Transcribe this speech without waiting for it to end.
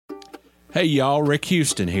Hey y'all, Rick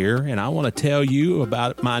Houston here, and I want to tell you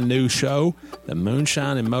about my new show, the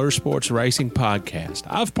Moonshine and Motorsports Racing Podcast.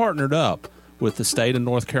 I've partnered up with the state of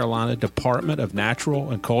North Carolina Department of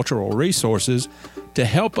Natural and Cultural Resources to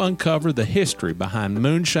help uncover the history behind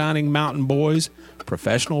moonshining mountain boys,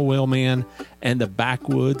 professional wheelmen, and the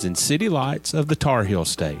backwoods and city lights of the Tar Heel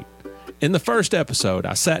State. In the first episode,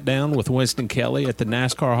 I sat down with Winston Kelly at the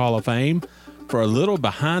NASCAR Hall of Fame for a little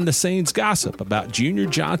behind-the-scenes gossip about Junior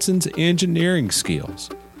Johnson's engineering skills.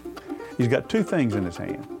 He's got two things in his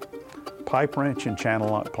hand, pipe wrench and channel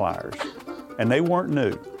lock pliers. And they weren't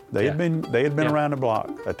new. They had been around the block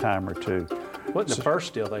a time or two. Wasn't the first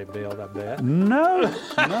steel they built, I bet? No.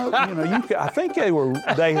 I think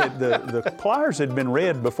the pliers had been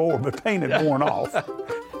red before, but paint had worn off.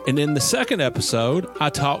 And in the second episode, I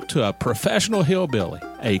talked to a professional hillbilly,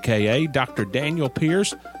 a.k.a. Dr. Daniel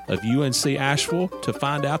Pierce of UNC Asheville, to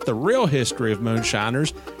find out the real history of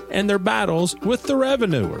moonshiners and their battles with the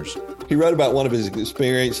revenuers. He wrote about one of his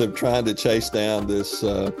experience of trying to chase down this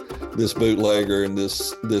bootlegger in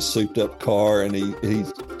this souped-up car, and he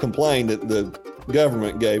complained that the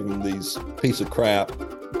government gave him these piece of crap,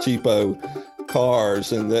 cheapo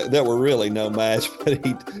cars, and that were really no match, but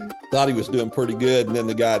he thought he was doing pretty good, and then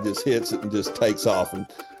the guy just hits it and just takes off and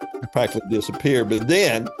practically disappeared. But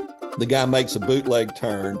then the guy makes a bootleg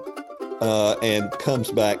turn and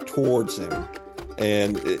comes back towards him.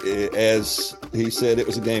 And as he said, it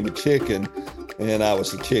was a game of chicken, and I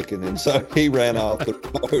was the chicken. And so he ran off the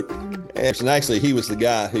road. And actually, he was the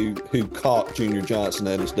guy who caught Junior Johnson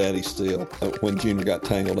at his daddy's steel when Junior got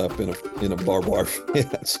tangled up in a barbed wire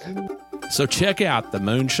fence. So check out the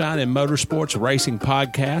Moonshine and Motorsports Racing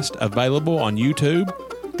Podcast, available on YouTube,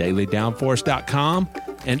 dailydownforce.com,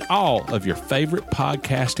 and all of your favorite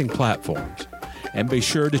podcasting platforms. And be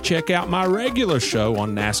sure to check out my regular show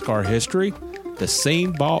on NASCAR history, the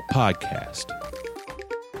Scene Vault Podcast.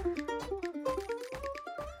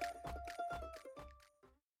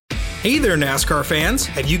 Hey there, NASCAR fans.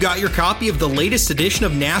 Have you got your copy of the latest edition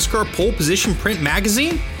of NASCAR Pole Position Print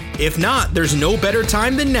Magazine? If not, there's no better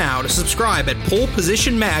time than now to subscribe at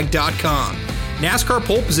polepositionmag.com. NASCAR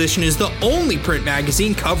Pole Position is the only print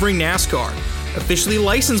magazine covering NASCAR. Officially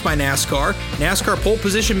licensed by NASCAR, NASCAR Pole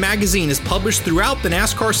Position Magazine is published throughout the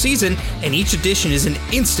NASCAR season, and each edition is an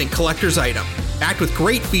instant collector's item, packed with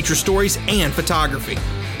great feature stories and photography.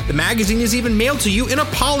 The magazine is even mailed to you in a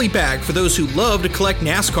poly bag for those who love to collect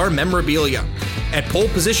NASCAR memorabilia. At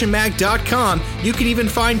polepositionmag.com, you can even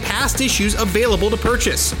find past issues available to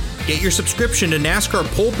purchase. Get your subscription to NASCAR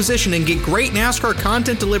Pole Position and get great NASCAR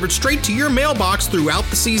content delivered straight to your mailbox throughout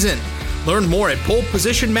the season. Learn more at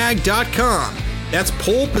polepositionmag.com. That's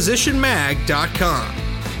polepositionmag.com.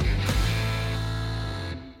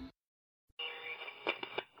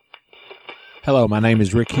 Hello, my name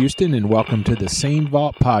is Rick Houston, and welcome to the Scene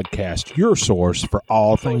Vault Podcast, your source for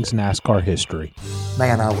all things NASCAR history.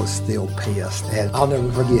 Man, I was still pissed. And I'll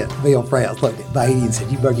never forget, Bill Pratt looked at Beatty and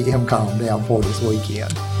said, "You better get him calmed down for this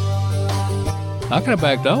weekend." I could have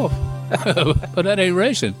backed off, but that ain't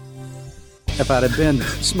racing. If I'd have been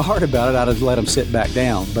smart about it, I'd have let him sit back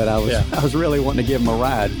down. But I was really wanting to give him a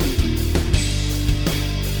ride.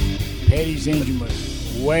 Petty's engine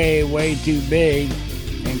was way, way too big,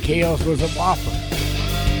 and Chaos was a whopper.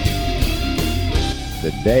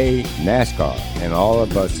 The day NASCAR and all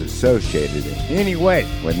of us associated in any way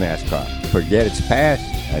with NASCAR forget its past,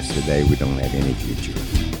 that's the day we don't have any future.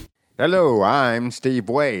 Hello, I'm Steve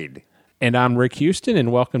Wade. And I'm Rick Houston,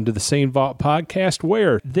 and welcome to the Scene Vault Podcast,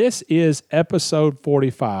 where this is episode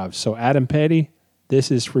 45. So, Adam Petty,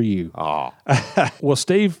 this is for you. Oh. Well,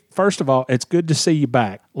 Steve, first of all, it's good to see you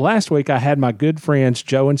back. Last week, I had my good friends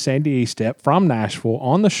Joe and Sandy Estep from Nashville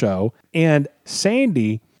on the show, and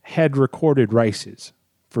Sandy had recorded races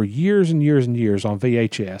for years and years and years on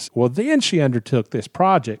VHS. Well, then she undertook this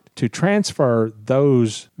project to transfer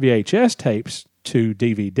those VHS tapes to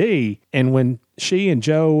DVD, and when she and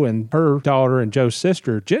Joe and her daughter and Joe's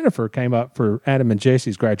sister, Jennifer, came up for Adam and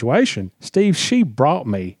Jesse's graduation, Steve, she brought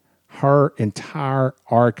me her entire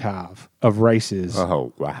archive of races.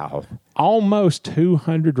 Oh, wow. Almost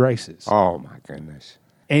 200 races. Oh, my goodness.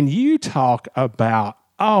 And you talk about,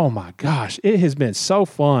 oh, my gosh, it has been so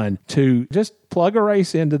fun to just plug a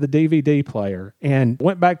race into the DVD player, and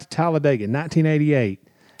went back to Talladega in 1988.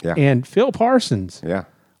 Yeah. And Phil Parsons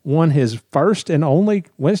won his first and only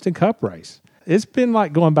Winston Cup race. It's been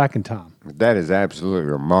like going back in time. That is absolutely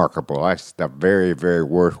remarkable. That's a very, very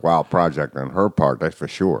worthwhile project on her part, that's for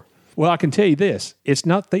sure. Well, I can tell you this. It's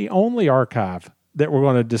not the only archive that we're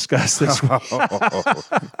going to discuss this week.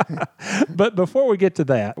 But before we get to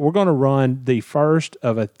that, we're going to run the first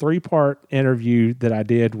of a 3-part interview that I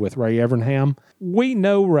did with Ray Evernham. We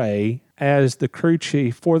know Ray as the crew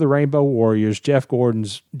chief for the Rainbow Warriors, Jeff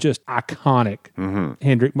Gordon's just iconic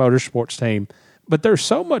Hendrick Motorsports team. But there's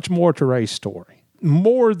so much more to Ray's story,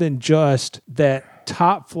 more than just that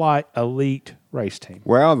top flight elite race team.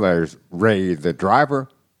 Well, there's Ray the driver.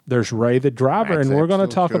 There's Ray the driver, and we're going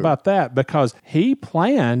to talk about that because he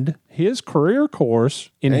planned his career course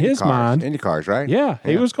in his mind. Indy cars, right? Yeah,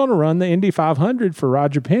 he was going to run the Indy 500 for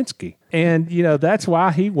Roger Penske. And, that's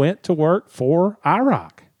why he went to work for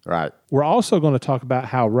IROC. Right. We're also going to talk about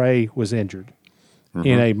how Ray was injured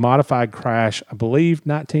in a modified crash, I believe,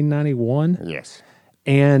 1991. Yes.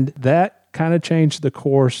 And that kind of changed the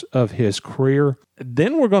course of his career.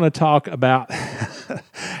 Then we're going to talk about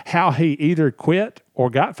how he either quit or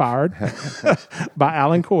got fired by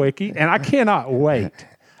Alan Kowicki. And I cannot wait.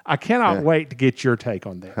 I cannot wait to get your take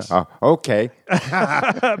on this. Okay.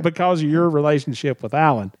 Because of your relationship with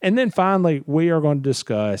Alan. And then finally, we are going to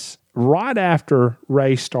discuss, right after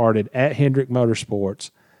Ray started at Hendrick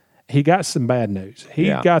Motorsports, he got some bad news. He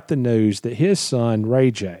got the news that his son,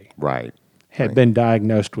 Ray J., had been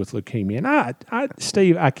diagnosed with leukemia. And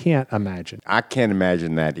Steve, I can't imagine. I can't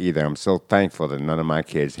imagine that either. I'm so thankful that none of my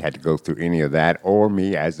kids had to go through any of that, or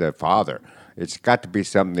me as a father. It's got to be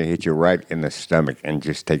something that hits you right in the stomach and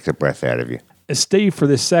just takes the breath out of you. Steve, for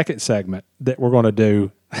this second segment that we're going to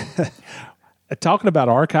do, talking about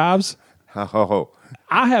archives,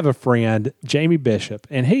 I have a friend, Jamie Bishop,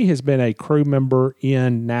 and he has been a crew member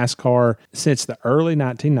in NASCAR since the early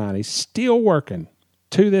 1990s, still working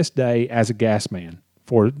to this day as a gas man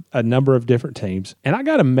for a number of different teams. And I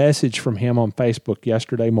got a message from him on Facebook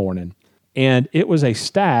yesterday morning, and it was a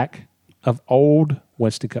stack of old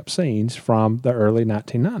Winston Cup scenes from the early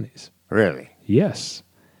 1990s. Really? Yes.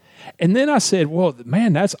 And then I said, well,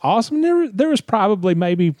 man, that's awesome. There was probably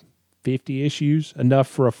maybe 50 issues, enough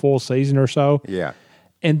for a full season or so. Yeah.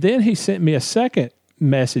 And then he sent me a second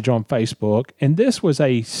message on Facebook, and this was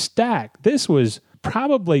a stack. This was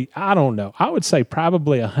probably, I don't know, I would say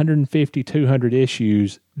probably 150, 200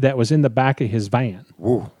 issues that was in the back of his van.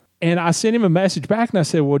 Woo. And I sent him a message back, and I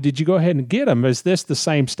said, well, did you go ahead and get them? Is this the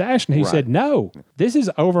same stash? And he said, no, this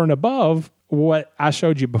is over and above what I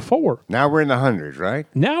showed you before. Now we're in the hundreds, right?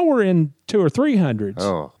 Now we're in 200 or 300s.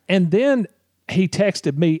 Oh. And then he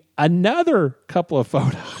texted me another couple of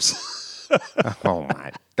photos. Oh,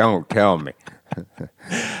 my, don't tell me.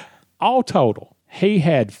 All total, he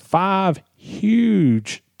had 5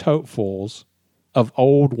 huge totefuls of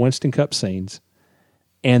old Winston Cup scenes.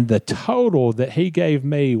 And the total that he gave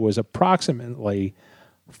me was approximately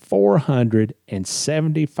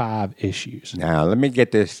 475 issues. Now, let me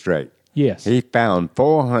get this straight. Yes. He found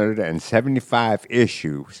 475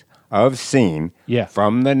 issues of scene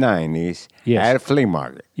from the 90s at a flea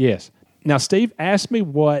market. Yes. Now, Steve, ask me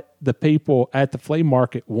what the people at the flea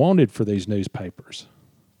market wanted for these newspapers.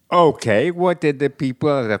 Okay, what did the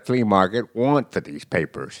people at the flea market want for these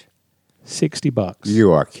papers? $60.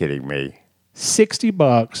 You are kidding me.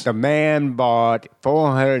 $60. The man bought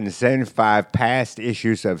 475 past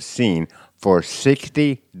issues of Scene for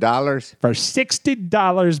 $60. For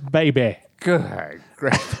 $60, baby. Good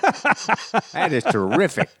grief. That is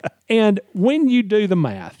terrific. And when you do the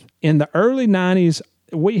math, in the early 90s,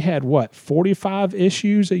 we had, 45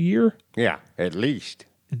 issues a year? Yeah, at least.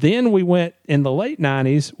 Then we went, in the late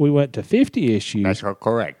 90s, we went to 50 issues. That's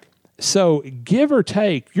correct. So give or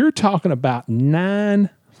take, you're talking about 9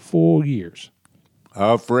 full years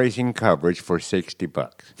of racing coverage for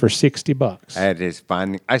 $60. For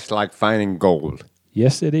 $60. That's like finding gold.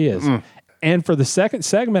 Yes, it is. And for the second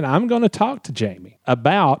segment, I'm going to talk to Jamie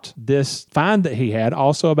about this find that he had,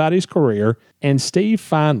 also about his career. And Steve,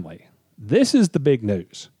 finally, this is the big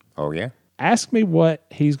news. Oh, yeah? Ask me what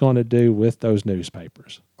he's going to do with those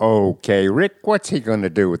newspapers. Okay, Rick, what's he going to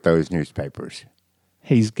do with those newspapers?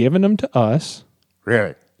 He's given them to us.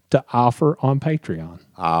 Really? To offer on Patreon.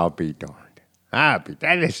 I'll be darned.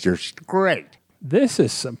 That is just great. This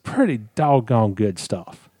is some pretty doggone good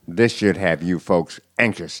stuff. This should have you folks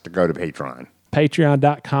anxious to go to Patreon.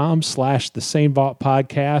 Patreon.com/The Scene Vault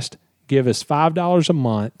Podcast. Give us $5 a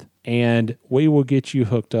month, and we will get you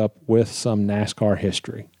hooked up with some NASCAR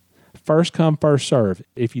history. First come, first serve.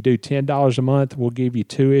 If you do $10 a month, we'll give you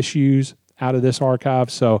 2 issues out of this archive.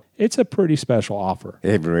 So it's a pretty special offer.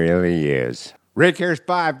 It really is. Rick, here's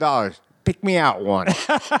 $5. Pick me out one.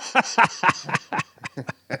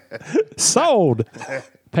 Sold.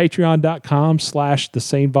 Patreon.com/The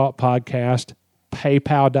Scene Vault Podcast.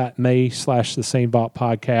 PayPal.me/The Scene Vault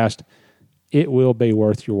Podcast. it will be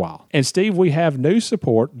worth your while. And Steve, we have new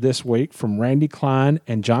support this week from Randy Klein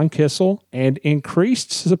and John Kissel, and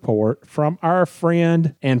increased support from our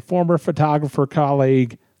friend and former photographer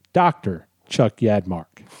colleague, Dr. Chuck Yadmark.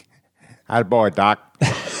 Attaboy, Doc.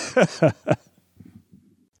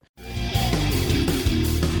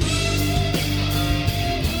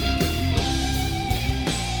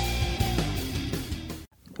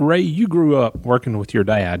 Ray, you grew up working with your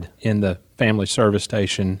dad in the family service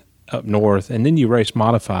station up north, and then you raced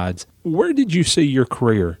modifieds. Where did you see your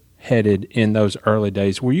career headed in those early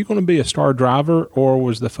days? Were you going to be a star driver, or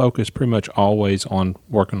was the focus pretty much always on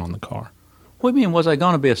working on the car? What do you mean, was I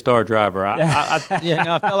going to be a star driver? I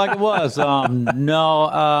felt like it was.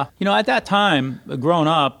 At that time, growing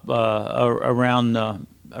up around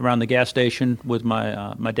the gas station with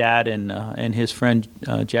my dad and his friend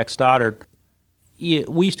Jack Stoddard,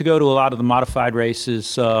 we used to go to a lot of the modified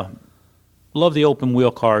races. Love the open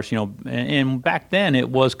wheel cars, and back then it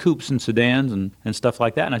was coupes and sedans and stuff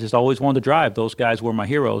like that, and I just always wanted to drive. Those guys were my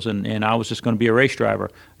heroes, and I was just going to be a race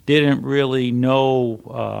driver. Didn't really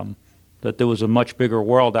know that there was a much bigger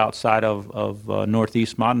world outside of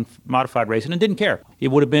Northeast modified racing, and didn't care. It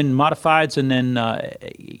would have been modifieds, and then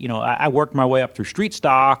I worked my way up through street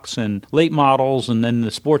stocks and late models, and then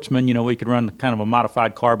the sportsman. We could run kind of a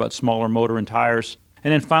modified car, but smaller motor and tires,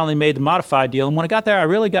 and then finally made the modified deal. And when I got there, I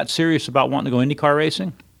really got serious about wanting to go IndyCar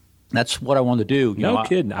racing. That's what I wanted to do. No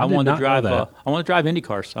kidding. I wanted to drive. I want to drive Indy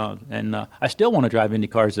cars, and I still want to drive Indy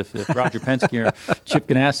cars. If Roger Penske or Chip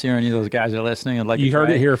Ganassi or any of those guys are listening, I'd like to. You heard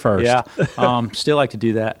it here first. Yeah, still like to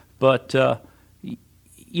do that. But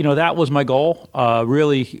that was my goal.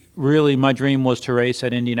 Really, my dream was to race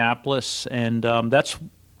at Indianapolis, and that's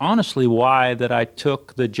honestly why that I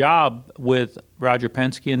took the job with Roger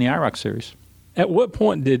Penske in the IROC series. At what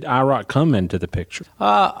point did IROC come into the picture?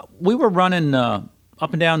 We were running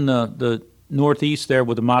up and down the Northeast there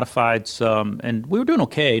with the modifieds, and we were doing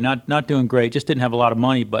okay, not doing great, just didn't have a lot of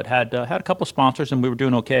money, but had a couple of sponsors, and we were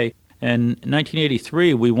doing okay. And in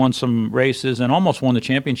 1983, we won some races and almost won the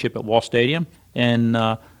championship at Wall Stadium, and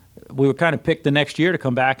we were kind of picked the next year to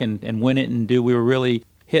come back and win it and do. We were really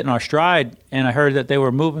hitting our stride, and I heard that they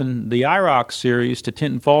were moving the IROC series to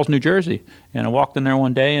Tinton Falls, New Jersey, and I walked in there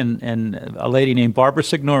one day, and a lady named Barbara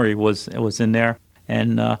Signori was in there,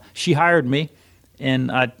 and she hired me.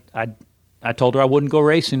 And I told her I wouldn't go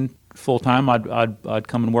racing full time. I'd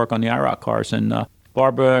come and work on the IROC cars. And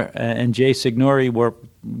Barbara and Jay Signori were,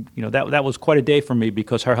 that was quite a day for me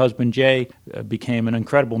because her husband Jay became an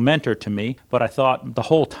incredible mentor to me. But I thought the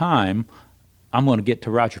whole time, I'm going to get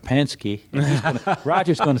to Roger Penske.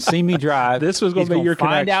 Roger's going to see me drive. This was going to be your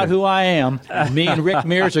connection. Find out who I am. Me and Rick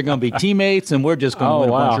Mears are going to be teammates, and we're just going to win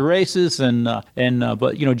a bunch of races.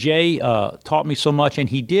 But Jay taught me so much, and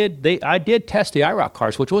I did test the IROC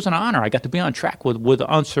cars, which was an honor. I got to be on track with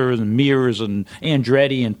Unser and Mears and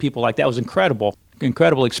Andretti and people like that. It was incredible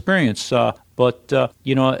experience. But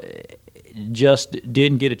just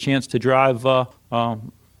didn't get a chance to drive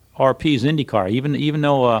RP's IndyCar, even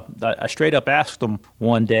though I straight up asked them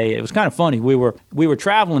one day. It was kind of funny. We were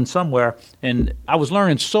traveling somewhere, and I was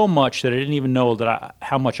learning so much that I didn't even know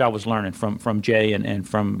how much I was learning from Jay and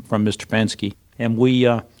from Mr. Penske. And we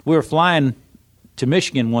were flying to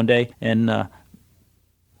Michigan one day, and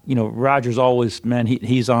Roger's always, man,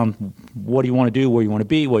 he's on what do you want to do, where you want to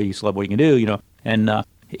be, what you can do, and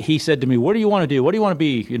he said to me, what do you want to do? What do you want to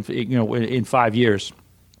be in 5 years?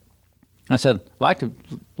 I said, like to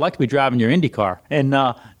be driving your Indy car. And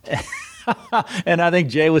and I think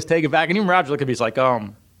Jay was taken back. And even Roger looked at me, he's like, I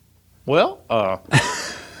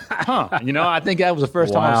think that was the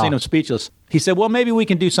first time I've seen him speechless. He said, well, maybe we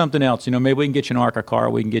can do something else. Maybe we can get you an ARCA car,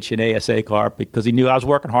 we can get you an ASA car, because he knew I was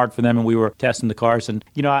working hard for them and we were testing the cars. And,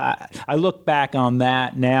 I look back on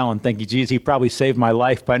that now and think, geez, he probably saved my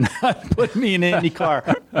life by not putting me in an Indy car.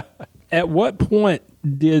 At what point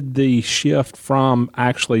did the shift from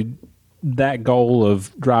actually that goal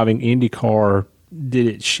of driving IndyCar, did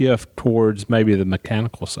it shift towards maybe the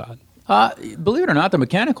mechanical side? Believe it or not, the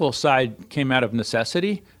mechanical side came out of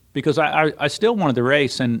necessity because I still wanted to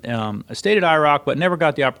race, and I stayed at IROC but never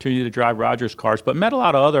got the opportunity to drive Roger's cars, but met a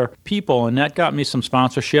lot of other people, and that got me some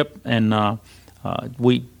sponsorship, and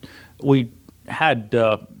we had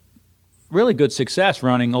really good success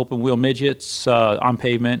running open wheel midgets on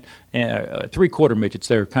pavement, three-quarter midgets.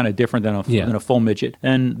 They're kind of different than a full midget.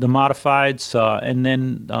 And the modifieds, and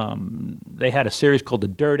then they had a series called the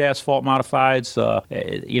Dirt Asphalt Modifieds.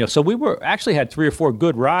 So we actually had 3 or 4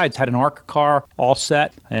 good rides, had an ARCA car all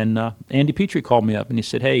set. And Andy Petrie called me up and he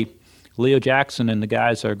said, hey, Leo Jackson and the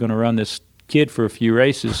guys are going to run this kid for a few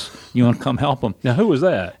races. You want to come help him? Now, who was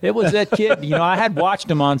that? It was that kid. I had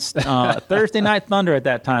watched him on Thursday Night Thunder at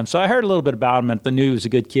that time, so I heard a little bit about him, and I knew he was a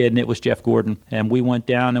good kid, and it was Jeff Gordon. And we went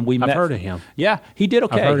down and we met. I've heard of him. Yeah, he did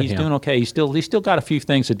okay. He's doing okay. He's still got a few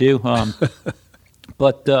things to do.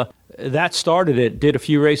 But that started it. Did a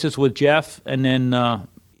few races with Jeff, and then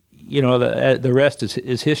the rest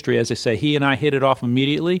is history, as they say. He and I hit it off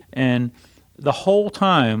immediately, and the whole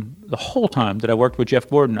time that I worked with Jeff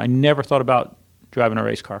Gordon, I never thought about driving a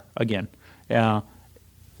race car again.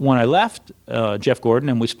 When I left Jeff Gordon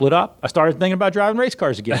and we split up, I started thinking about driving race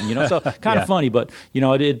cars again. So kind of funny, but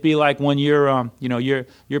it'd be like when you're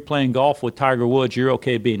playing golf with Tiger Woods, you're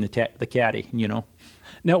okay being the caddy.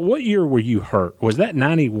 Now, what year were you hurt? Was that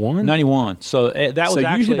 91? 91. So that was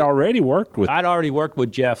actually... So you had already worked with... I'd already worked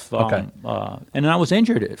with Jeff. Okay. And I was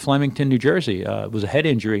injured at Flemington, New Jersey. It was a head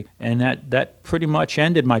injury, and that pretty much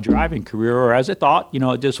ended my driving career, or as I thought.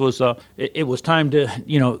 It just was... It was time to,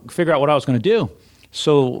 figure out what I was going to do.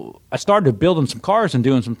 So I started building some cars and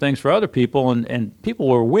doing some things for other people, and people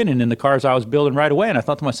were winning in the cars I was building right away, and I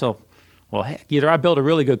thought to myself, well, heck, either I build a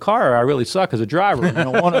really good car or I really suck as a driver.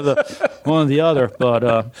 One or the other.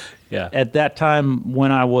 But at that time,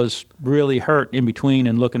 when I was really hurt in between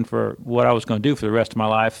and looking for what I was going to do for the rest of my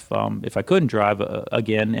life, if I couldn't drive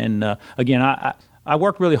again, and again, I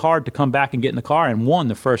worked really hard to come back and get in the car and won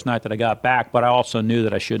the first night that I got back. But I also knew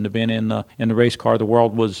that I shouldn't have been in the race car. The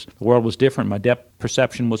world was different. My depth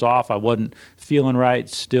perception was off. I wasn't feeling right.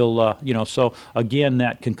 Still, So again,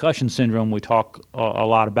 that concussion syndrome we talk a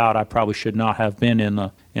lot about. I probably should not have been in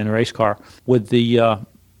a race car. With the,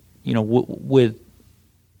 with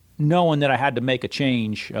knowing that I had to make a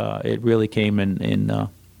change, it really came in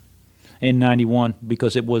 91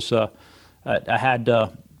 because it was I had.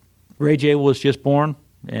 Ray J was just born,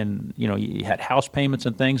 and you had house payments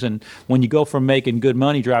and things. And when you go from making good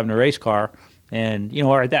money driving a race car, and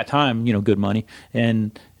or at that time, good money,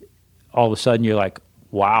 and all of a sudden you're like,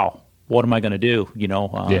 wow, what am I going to do?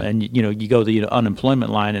 And you go to the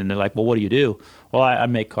unemployment line, and they're like, well, what do you do? Well, I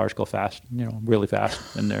make cars go fast, really fast,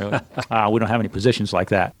 and they're like, we don't have any positions like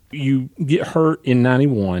that. You get hurt in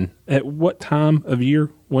 91. At what time of year?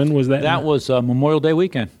 When was that? That was Memorial Day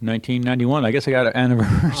weekend, 1991. I guess I got an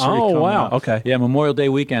anniversary. Oh, wow. Up. Okay. Yeah, Memorial Day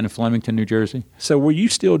weekend in Flemington, New Jersey. So were you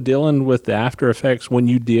still dealing with the after effects when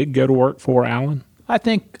you did go to work for Alan? I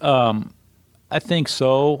think so.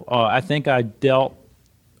 I think I dealt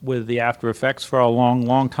with the after effects for a long,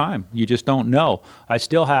 long time. You just don't know. I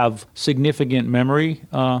still have significant memory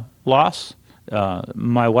loss.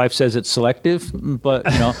 My wife says it's selective, but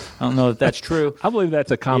I don't know if that's true. I believe that's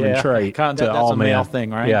a common trait. That's a male thing,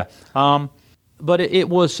 right? Yeah. But it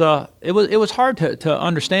was hard to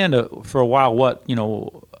understand for a while what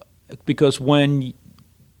because when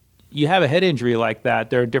you have a head injury like that,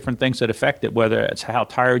 there are different things that affect it, whether it's how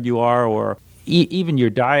tired you are or even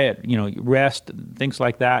your diet, rest, things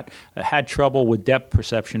like that. I had trouble with depth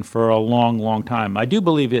perception for a long, long time. I do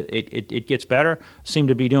believe it gets better. Seem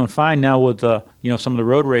to be doing fine now with some of the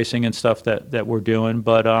road racing and stuff that we're doing.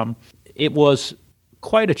 But it was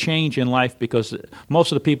quite a change in life because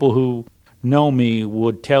most of the people who know me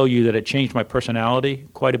would tell you that it changed my personality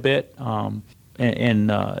quite a bit. I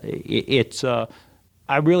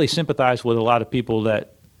really sympathize with a lot of people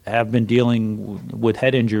that have been dealing with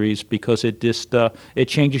head injuries because it just it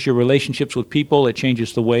changes your relationships with people. It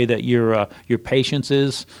changes the way that your patience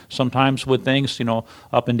is sometimes with things,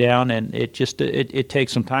 up and down, and it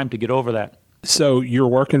takes some time to get over that. So you're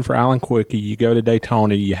working for Alan Quickie, you go to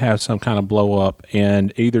Daytona, you have some kind of blow up,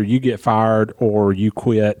 and either you get fired or you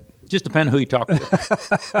quit. Just depends on who you talk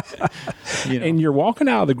to. And you're walking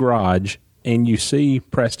out of the garage and you see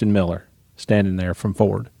Preston Miller standing there from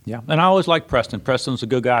Ford. Yeah, and I always liked Preston. Preston's a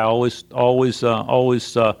good guy. Always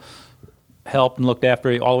helped and looked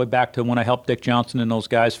after all the way back to when I helped Dick Johnson and those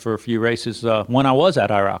guys for a few races when I was at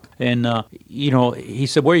IROC. And, he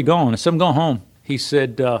said, where are you going? I said, I'm going home. He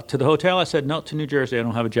said, to the hotel? I said, no, to New Jersey. I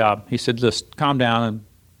don't have a job. He said, just calm down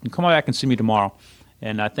and come back and see me tomorrow.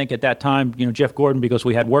 And I think at that time, Jeff Gordon, because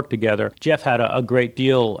we had worked together, Jeff had a great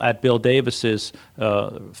deal at Bill Davis's,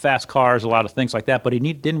 fast cars, a lot of things like that, but he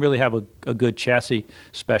didn't really have a good chassis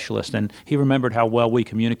specialist. And he remembered how well we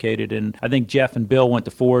communicated. And I think Jeff and Bill went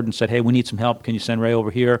to Ford and said, hey, we need some help. Can you send Ray over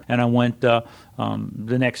here? And I went the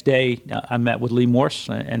next day. I met with Lee Morse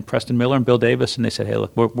and Preston Miller and Bill Davis, and they said, hey,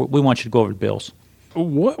 look, we want you to go over to Bill's.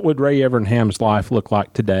 What would Ray Evernham's life look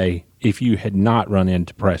like today if you had not run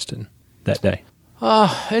into Preston that day?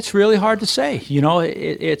 It's really hard to say.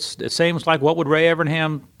 It's the same as like, what would Ray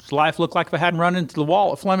Evernham's life look like if I hadn't run into the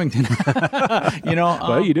wall at Flemington?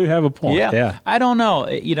 Well, you do have a point. Yeah. I don't know.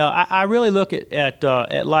 I really look at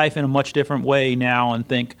life in a much different way now and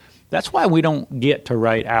think that's why we don't get to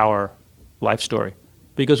write our life story,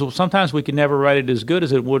 because sometimes we can never write it as good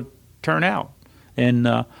as it would turn out. And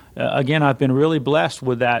again, I've been really blessed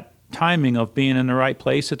with that timing of being in the right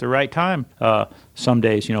place at the right time. Some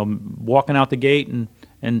days, walking out the gate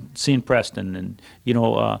and seeing Preston, and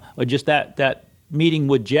just that meeting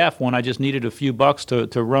with Jeff when I just needed a few bucks to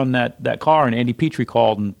run that car, and Andy Petrie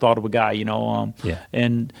called and thought of a guy,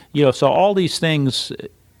 and so all these things.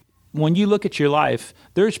 When you look at your life,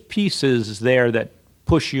 there's pieces there that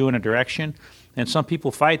push you in a direction, and some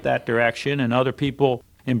people fight that direction, and other people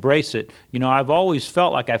embrace it. I've always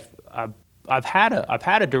felt like I've had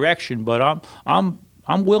a direction, but I'm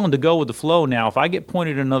willing to go with the flow now. If I get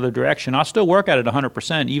pointed in another direction, I'll still work at it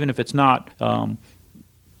 100%, even if it's not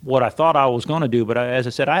what I thought I was going to do. But as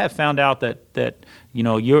I said, I have found out that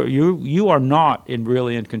you are not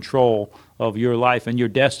really in control of your life and your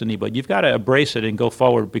destiny, but you've got to embrace it and go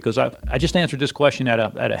forward. Because I just answered this question at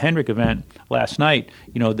a Hendrick event last night.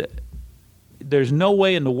 There's no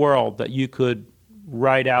way in the world that you could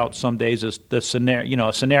write out some days as the scenario,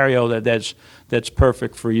 a scenario that's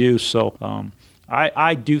perfect for you. So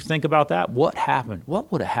I do think about that. What happened?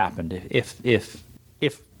 What would have happened if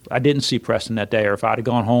I didn't see Preston that day, or if I'd have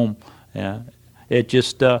gone home? It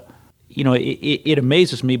just it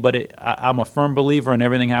amazes me, but I'm a firm believer in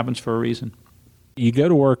everything happens for a reason. You go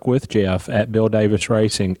to work with Jeff at Bill Davis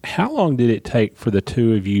Racing. How long did it take for the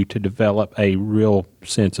two of you to develop a real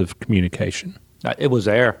sense of communication? It was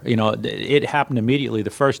there. It happened immediately. The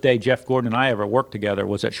first day Jeff Gordon and I ever worked together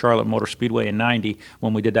was at Charlotte Motor Speedway in '90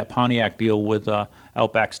 when we did that Pontiac deal with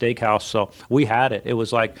Outback Steakhouse. So we had it. It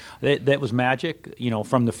was like, that was magic.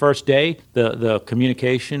 From the first day, the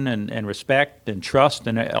communication and respect and trust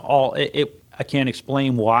and all, I can't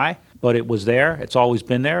explain why, but it was there. It's always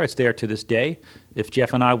been there. It's there to this day. If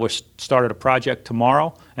Jeff and I started a project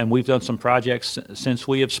tomorrow, and we've done some projects since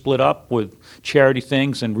we have split up with charity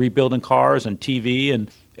things and rebuilding cars and TV,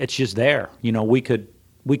 and it's just there. We could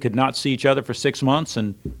not see each other for 6 months,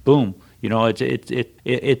 and boom.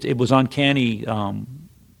 It was uncanny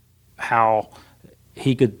how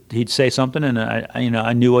he'd say something, and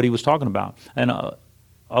I knew what he was talking about. And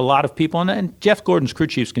a lot of people, and Jeff Gordon's crew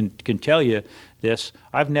chiefs can tell you this.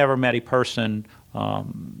 I've never met a person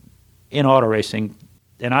in auto racing,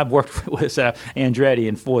 and I've worked with Andretti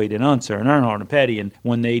and Foyt and Unser and Earnhardt and Petty, and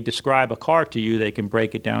when they describe a car to you, they can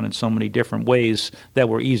break it down in so many different ways that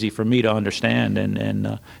were easy for me to understand,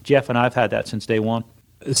 and Jeff and I've had that since day one.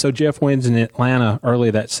 So Jeff wins in Atlanta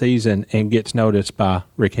early that season and gets noticed by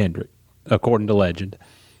Rick Hendrick, according to legend.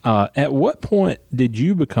 At what point did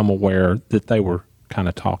you become aware that they were kind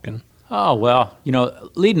of talking? Oh, well,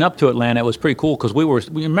 leading up to Atlanta, it was pretty cool because we were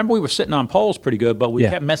sitting on poles pretty good, but we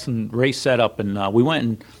kept messing race setup, and we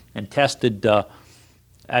went and tested at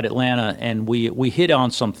Atlanta, and we hit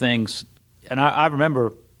on some things. And I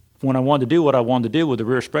remember when I wanted to do what I wanted to do with the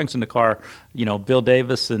rear springs in the car, Bill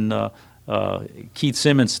Davis and Keith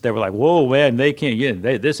Simmons, they were like, whoa, man, they can't,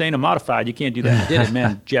 this ain't a modified, you can't do that. I did it,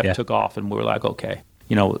 man. Jeff took off, and we were like, okay,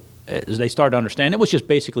 as they started to understand, it was just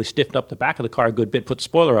basically stiffed up the back of the car a good bit, put the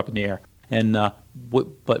spoiler up in the air. And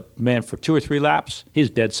but man, for 2 or 3 laps, he's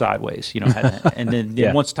dead sideways, and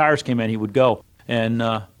then once tires came in, he would go. And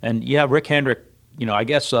Rick Hendrick, I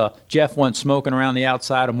guess Jeff went smoking around the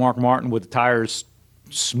outside of Mark Martin with the tires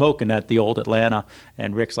smoking at the old Atlanta,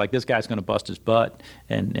 and Rick's like, this guy's going to bust his butt,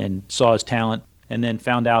 and saw his talent, and then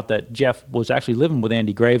found out that Jeff was actually living with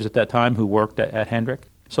Andy Graves at that time, who worked at Hendrick.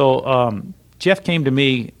 So Jeff came to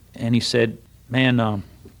me and he said, man,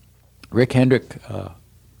 Rick Hendrick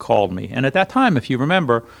called me. And at that time, if you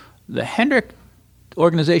remember, the Hendrick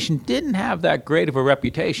organization didn't have that great of a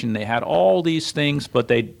reputation. They had all these things, but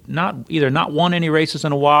they'd either not won any races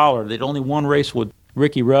in a while, or they'd only won race with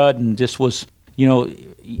Ricky Rudd, and just was,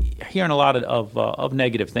 hearing a lot of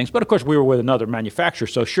negative things. But of course, we were with another manufacturer,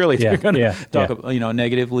 so surely they're going to talk,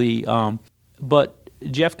 negatively. But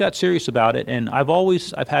Jeff got serious about it, and I've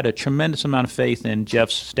had a tremendous amount of faith in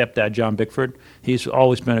Jeff's stepdad, John Bickford. He's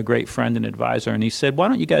always been a great friend and advisor, and he said, why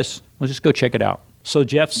don't you guys, let's just go check it out. So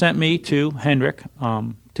Jeff sent me to Hendrick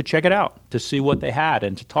to check it out, to see what they had,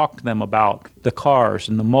 and to talk to them about the cars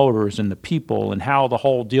and the motors and the people and how the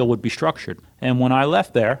whole deal would be structured. And when I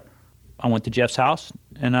left there, I went to Jeff's house,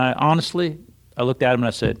 and I looked at him and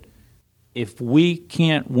I said, if we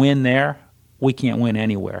can't win there, we can't win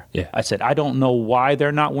anywhere. Yeah. I said, I don't know why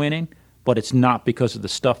they're not winning, but it's not because of the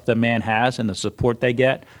stuff the man has and the support they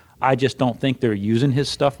get. I just don't think they're using his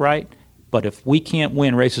stuff right. But if we can't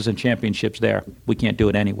win races and championships there, we can't do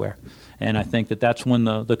it anywhere. And I think that's when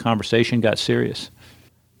the conversation got serious.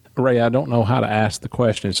 Ray, I don't know how to ask the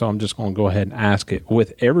question, so I'm just going to go ahead and ask it.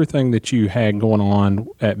 With everything that you had going on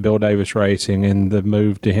at Bill Davis Racing and the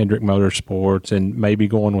move to Hendrick Motorsports and maybe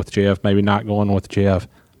going with Jeff, maybe not going with Jeff,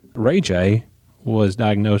 Ray J was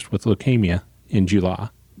diagnosed with leukemia in July.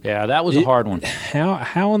 Yeah, that was a hard one.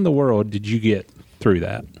 How in the world did you get through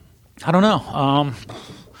that? I don't know.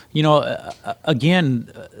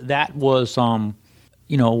 Again, that was, I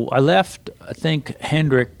left, I think,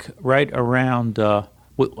 Hendrick right around,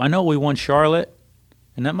 I know we won Charlotte,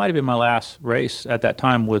 and that might have been my last race at that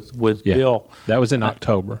time with Bill. That was in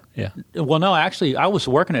October, yeah. Well, no, actually, I was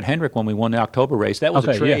working at Hendrick when we won the October race. That was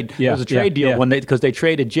a trade. Yeah, it was a trade deal because they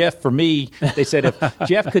traded Jeff for me. They said if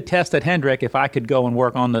Jeff could test at Hendrick, if I could go and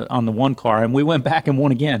work on the one car, and we went back and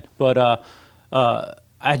won again. But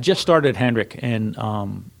I just started at Hendrick, and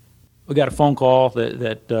we got a phone call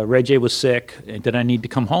that Ray J was sick and that I need to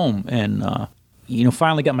come home. And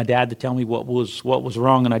finally got my dad to tell me what was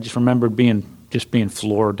wrong, and I just remembered being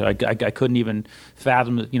floored. I couldn't even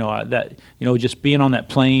fathom just being on that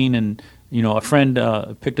plane, and a friend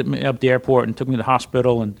picked me up at the airport and took me to the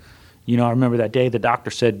hospital, and I remember that day the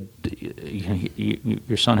doctor said,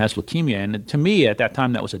 your son has leukemia, and to me at that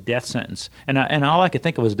time that was a death sentence, and all I could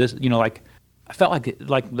think of was this, I felt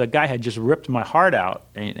like the guy had just ripped my heart out,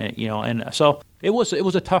 and so it was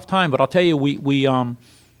a tough time. But I'll tell you, we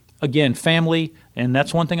again, family, and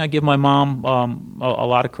that's one thing I give my mom a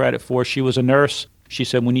lot of credit for. She was a nurse. She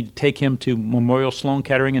said we need to take him to Memorial Sloan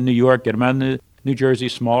Kettering in New York, get him out of New Jersey,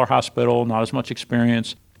 smaller hospital, not as much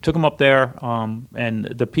experience. Took him up there, and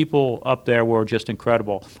the people up there were just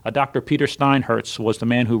incredible. Dr. Peter Steinhertz was the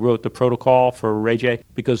man who wrote the protocol for Ray J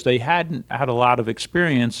because they hadn't had a lot of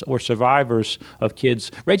experience or survivors of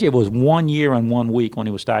kids. Ray J was 1 year and 1 week when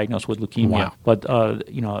he was diagnosed with leukemia. Wow. But,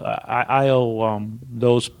 I owe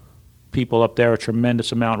those people up there a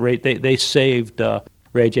tremendous amount. They saved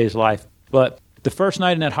Ray J's life. But the first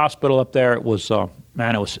night in that hospital up there, it was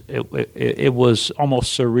it was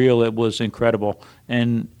almost surreal. It was incredible.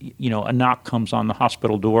 And a knock comes on the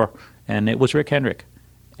hospital door, and it was Rick Hendrick.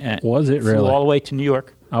 And was it really? Flew all the way to New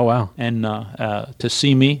York. Oh wow! And to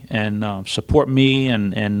see me and support me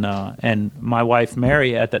and my wife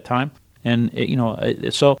Mary at that time. And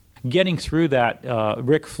so getting through that,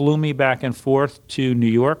 Rick flew me back and forth to New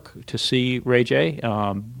York to see Ray J,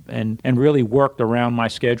 and really worked around my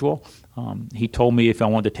schedule. He told me if I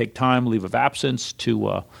wanted to take time, leave of absence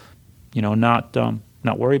to,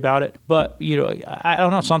 not worry about it. But I don't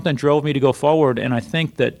know, something drove me to go forward, and I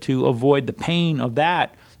think that to avoid the pain of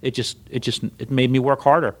that, it made me work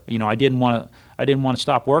harder. I didn't want to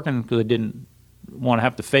stop working because I didn't want to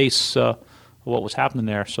have to face what was happening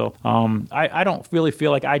there. So I don't really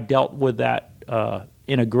feel like I dealt with that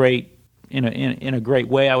in a great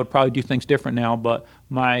way. I would probably do things different now. But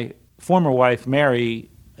my former wife, Mary,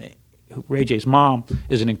 Ray J's mom,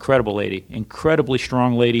 is an incredible lady, incredibly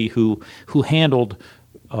strong lady who handled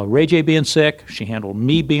Ray J being sick. She handled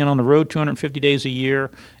me being on the road 250 days a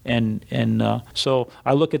year, and so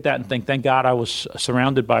I look at that and think, thank God I was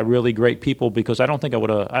surrounded by really great people, because I don't think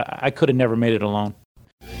I could have never made it alone.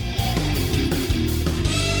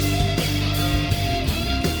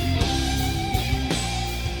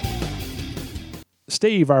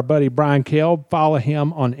 Steve, our buddy Brian Kelb, follow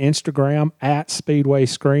him on Instagram at Speedway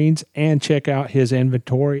Screens and check out his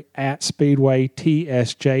inventory at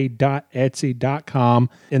speedwaytsj.etsy.com.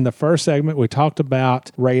 In the first segment, we talked about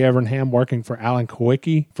Ray Evernham working for Alan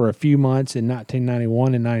Kowicki for a few months in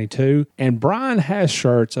 1991 and 92. And Brian has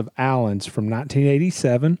shirts of Alan's from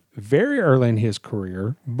 1987, very early in his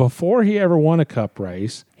career, before he ever won a Cup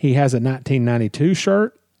race. He has a 1992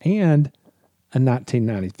 shirt and a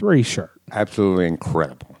 1993 shirt. Absolutely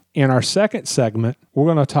incredible. In our second segment, we're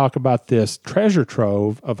going to talk about this treasure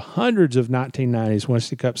trove of hundreds of 1990s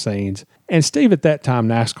Wednesday Cup scenes. And Steve, at that time,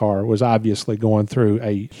 NASCAR was obviously going through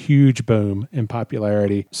a huge boom in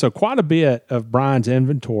popularity. So quite a bit of Brian's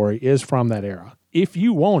inventory is from that era. If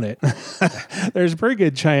you want it, there's a pretty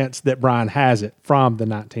good chance that Brian has it from the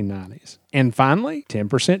 1990s. And finally,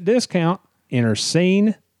 10% discount. Enter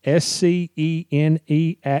SCENE,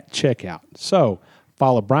 SCENE at checkout. So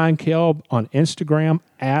follow Brian Kelb on Instagram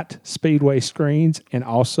at Speedway Screens, and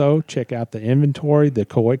also check out the inventory, the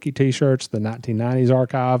Kowicki t-shirts, the 1990s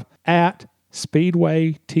archive at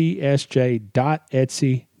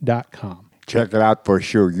speedwaytsj.etsy.com. Check it out for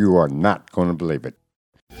sure. You are not going to believe it.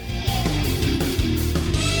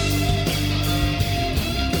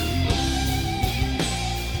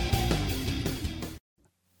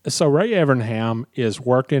 So Ray Evernham is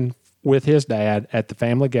working with his dad at the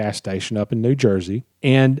family gas station up in New Jersey,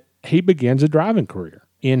 and he begins a driving career.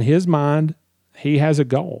 In his mind, he has a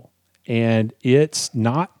goal, and it's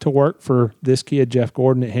not to work for this kid, Jeff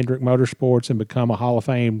Gordon, at Hendrick Motorsports and become a Hall of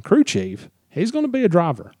Fame crew chief. He's going to be a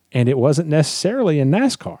driver, and it wasn't necessarily in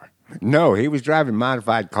NASCAR. No, he was driving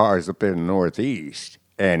modified cars up in the Northeast,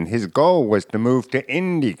 and his goal was to move to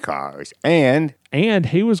Indy cars, and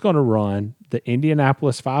he was going to run the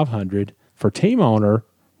Indianapolis 500 for team owner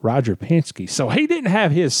Roger Penske. So he didn't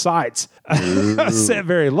have his sights set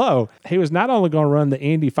very low. He was not only going to run the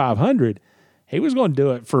Indy 500, he was going to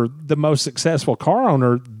do it for the most successful car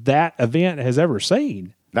owner that event has ever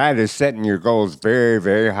seen. That is setting your goals very,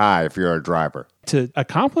 very high if you're a driver. To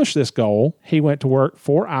accomplish this goal, he went to work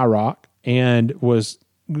for IROC and was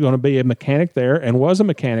going to be a mechanic there and was a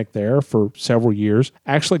mechanic there for several years.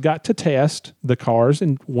 Actually got to test the cars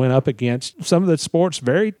and went up against some of the sport's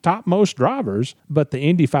very topmost drivers, but the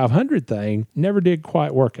Indy 500 thing never did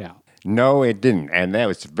quite work out. No, it didn't, and that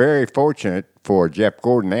was very fortunate for Jeff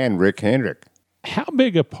Gordon and Rick Hendrick. How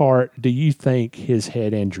big a part do you think his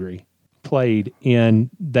head injury played in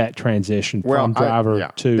that transition from driver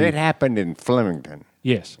to... It happened in Flemington.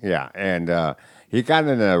 Yes. Yeah, and he got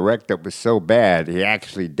in a wreck that was so bad, he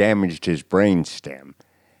actually damaged his brainstem.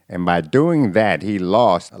 And by doing that, he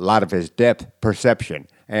lost a lot of his depth perception.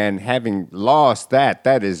 And having lost that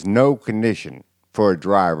is no condition for a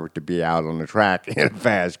driver to be out on the track in a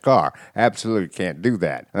fast car. Absolutely can't do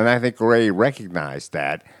that. And I think Ray recognized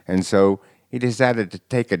that, and so he decided to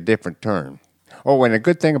take a different turn. Oh, and a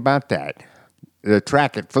good thing about that, the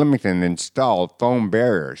track at Flemington installed foam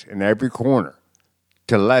barriers in every corner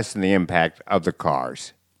to lessen the impact of the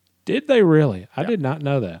cars. Did they really? I did not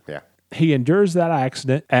know that. Yeah. He endures that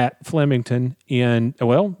accident at Flemington in,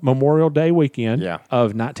 Memorial Day weekend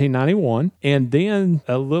of 1991. And then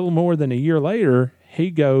a little more than a year later,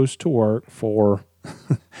 he goes to work for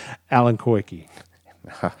Alan Kulwicki.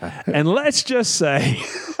 And let's just say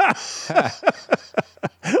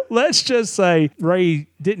Ray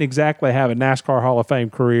didn't exactly have a NASCAR Hall of Fame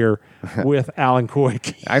career with Alan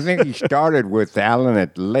Kulwicki. I think he started with Alan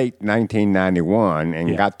at late 1991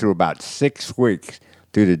 and got through about 6 weeks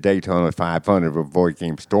through the Daytona 500 before he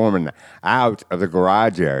came storming out of the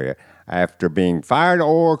garage area after being fired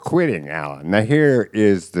or quitting Alan. Now, here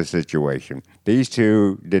is the situation. These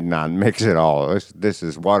two did not mix at all. This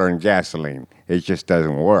is water and gasoline. It just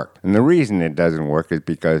doesn't work. And the reason it doesn't work is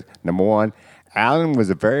because, number one, Alan was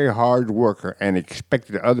a very hard worker and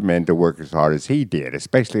expected other men to work as hard as he did,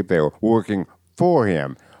 especially if they were working for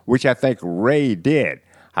him, which I think Ray did.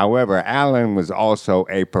 However, Alan was also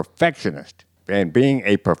a perfectionist. And being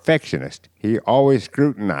a perfectionist, he always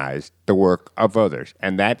scrutinized the work of others,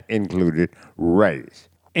 and that included Ray's.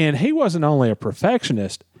 And he wasn't only a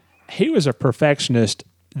perfectionist, he was a perfectionist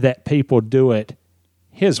that people do it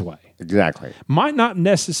his way. Exactly. Might not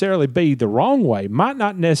necessarily be the wrong way, might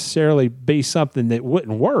not necessarily be something that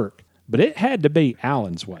wouldn't work, but it had to be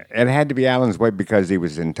Alan's way. It had to be Alan's way because he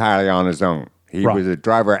was entirely on his own. He was a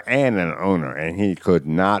driver and an owner, and he could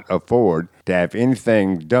not afford to have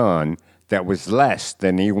anything done that was less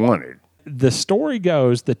than he wanted. The story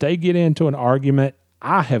goes that they get into an argument.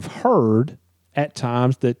 I have heard at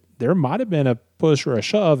times that there might have been a push or a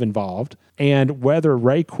shove involved, and whether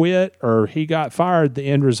Ray quit or he got fired, the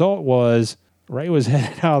end result was Ray was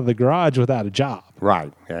headed out of the garage without a job.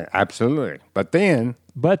 Right, yeah, absolutely. But then,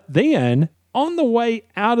 on the way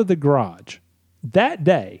out of the garage, that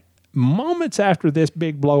day, moments after this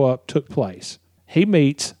big blow-up took place, he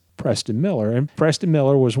meets Preston Miller. And Preston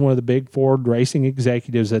Miller was one of the big Ford racing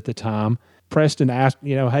executives at the time. Preston asked,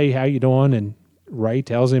 hey, how you doing? And Ray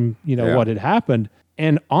tells him, what had happened.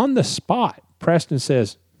 And on the spot, Preston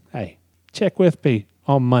says, hey, check with me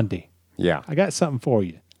on Monday. Yeah. I got something for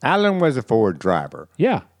you. Alan was a Ford driver.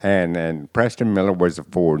 Yeah. And Preston Miller was a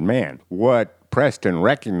Ford man. What Preston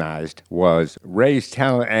recognized was Ray's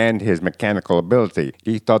talent and his mechanical ability.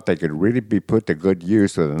 He thought they could really be put to good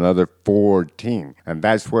use with another Ford team. And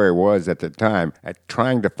that's where he was at the time, at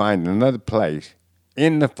trying to find another place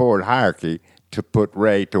in the Ford hierarchy to put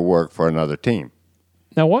Ray to work for another team.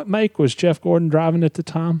 Now, what make was Jeff Gordon driving at the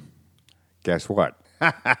time? Guess what?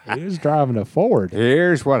 He was driving a Ford.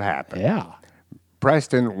 Here's what happened. Yeah.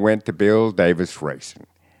 Preston went to Bill Davis Racing,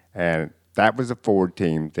 and that was a Ford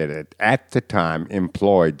team that at the time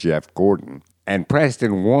employed Jeff Gordon. And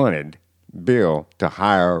Preston wanted Bill to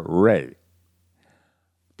hire Ray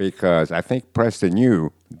because I think Preston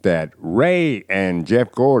knew that Ray and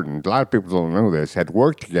Jeff Gordon, a lot of people don't know this, had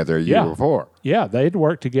worked together a year before. Yeah, they'd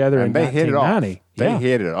worked together in 1990. They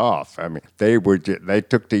hit it off. I mean, they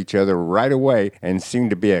took to each other right away and seemed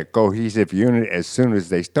to be a cohesive unit as soon as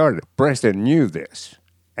they started. Preston knew this,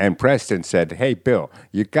 and Preston said, "Hey, Bill,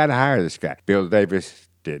 you got to hire this guy." Bill Davis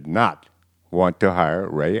did not want to hire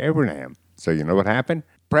Ray Evernham. So you know what happened?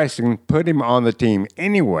 Preston put him on the team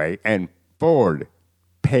anyway, and Ford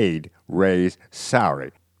paid Ray's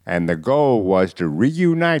salary. And the goal was to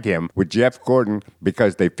reunite him with Jeff Gordon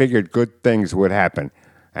because they figured good things would happen.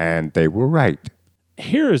 And they were right.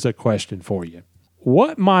 Here is a question for you.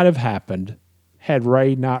 What might have happened had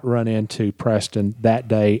Ray not run into Preston that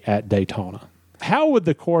day at Daytona? How would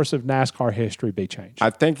the course of NASCAR history be changed? I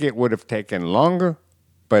think it would have taken longer,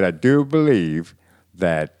 but I do believe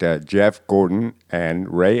that Jeff Gordon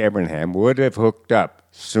and Ray Evernham would have hooked up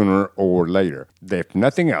sooner or later. If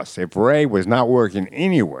nothing else, if Ray was not working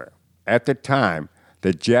anywhere at the time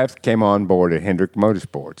that Jeff came on board at Hendrick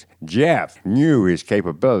Motorsports, Jeff knew his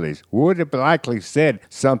capabilities, would have likely said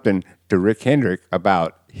something to Rick Hendrick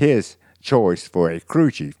about his choice for a crew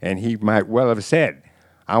chief, and he might well have said,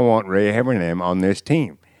 "I want Ray Evernham on this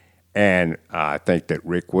team." And I think that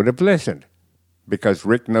Rick would have listened because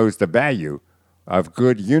Rick knows the value of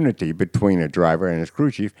good unity between a driver and his crew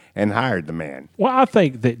chief and hired the man. Well, I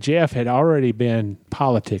think that Jeff had already been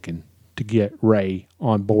politicking to get Ray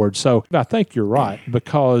on board. So I think you're right,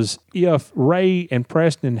 because if Ray and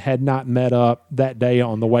Preston had not met up that day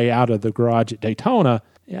on the way out of the garage at Daytona,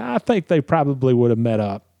 I think they probably would have met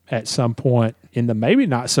up at some point in the maybe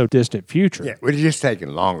not so distant future. Yeah, it would have just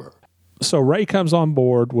taken longer. So Ray comes on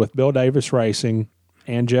board with Bill Davis Racing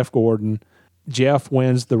and Jeff Gordon. Jeff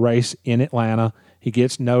wins the race in Atlanta. He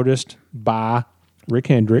gets noticed by Rick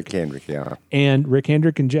Hendrick. And Rick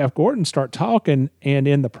Hendrick and Jeff Gordon start talking, and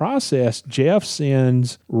in the process, Jeff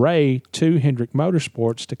sends Ray to Hendrick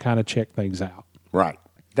Motorsports to kind of check things out. Right.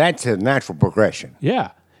 That's a natural progression.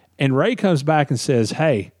 Yeah. And Ray comes back and says,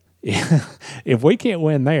 "Hey, if we can't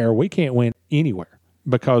win there, we can't win anywhere."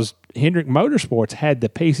 Because Hendrick Motorsports had the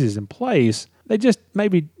pieces in place. They just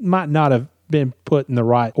maybe might not have been put in the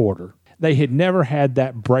right order. They had never had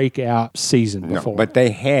that breakout season before. No, but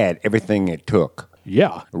they had everything it took.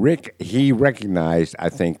 Yeah. Rick, he recognized, I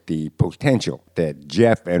think, the potential that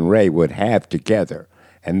Jeff and Ray would have together,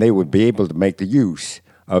 and they would be able to make the use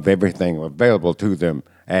of everything available to them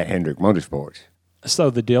at Hendrick Motorsports.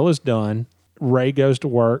 So the deal is done. Ray goes to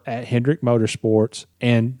work at Hendrick Motorsports,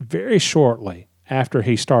 and very shortly after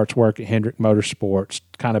he starts work at Hendrick Motorsports,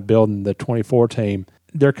 kind of building the 24 team,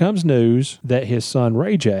 there comes news that his son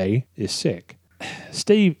Ray J is sick.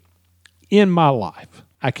 Steve, in my life,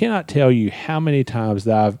 I cannot tell you how many times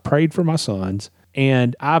that I've prayed for my sons,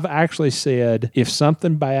 and I've actually said, if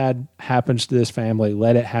something bad happens to this family,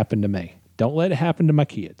 let it happen to me. Don't let it happen to my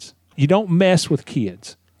kids. You don't mess with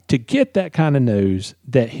kids. To get that kind of news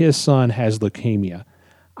that his son has leukemia,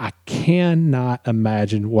 I cannot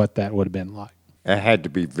imagine what that would have been like. It had to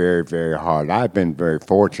be very, very hard. I've been very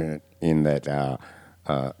fortunate in that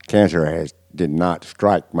cancer did not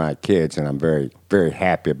strike my kids, and I'm very, very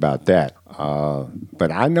happy about that.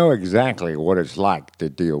 But I know exactly what it's like to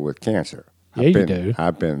deal with cancer. Yeah, you do.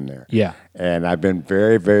 I've been there. Yeah. And I've been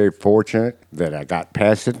very, very fortunate that I got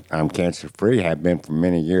past it. I'm cancer-free, have been for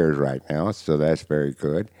many years right now, so that's very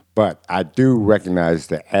good. But I do recognize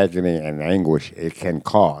the agony and anguish it can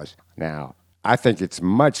cause. Now, I think it's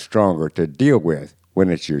much stronger to deal with when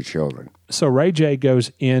it's your children. So Ray J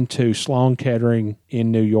goes into Sloan Kettering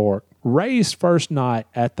in New York. Ray's first night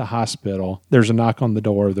at the hospital, there's a knock on the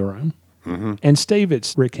door of the room. Mm-hmm. And Steve,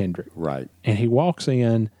 it's Rick Hendrick. Right. And he walks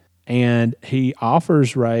in, and he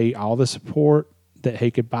offers Ray all the support that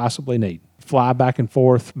he could possibly need. Fly back and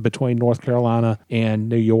forth between North Carolina and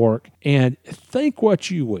New York. And think what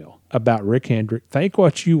you will about Rick Hendrick. Think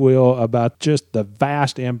what you will about just the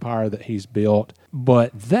vast empire that he's built.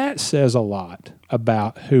 But that says a lot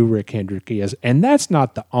about who Rick Hendrick is. And that's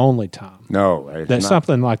not the only time that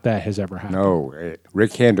something like that has ever happened. No,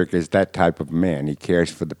 Rick Hendrick is that type of man. He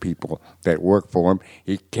cares for the people that work for him.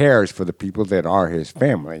 He cares for the people that are his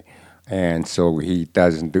family. And so he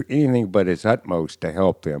doesn't do anything but his utmost to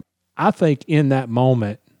help them. I think in that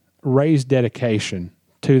moment, Ray's dedication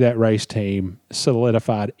to that race team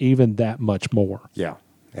solidified even that much more. Yeah,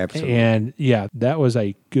 absolutely. And yeah, that was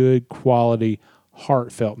a good quality,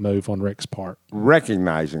 heartfelt move on Rick's part.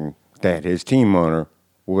 Recognizing that his team owner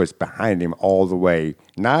was behind him all the way,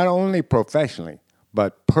 not only professionally,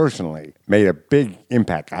 but personally, made a big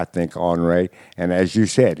impact, I think, on Ray. And as you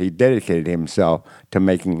said, he dedicated himself to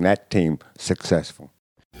making that team successful.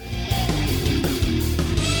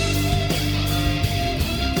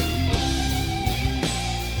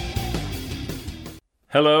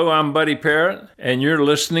 Hello, I'm Buddy Parrott, and you're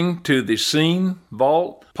listening to the Scene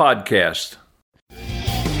Vault Podcast.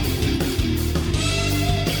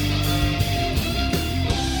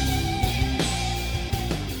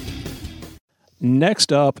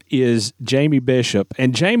 Next up is Jamie Bishop.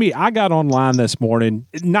 And Jamie, I got online this morning,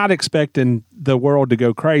 not expecting the world to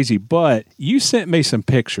go crazy, but you sent me some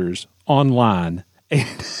pictures online. And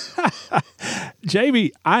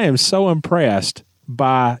Jamie, I am so impressed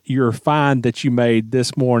by your find that you made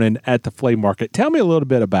this morning at the flea market. Tell me a little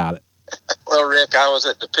bit about it. Well, Rick, I was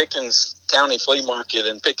at the Pickens County Flea Market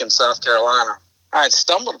in Pickens, South Carolina. I had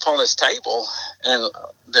stumbled upon this table, and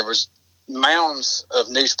there was mounds of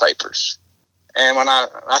newspapers. And when I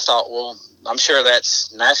thought, well, I'm sure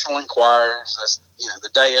that's National Enquirers, that's, the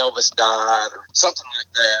day Elvis died or something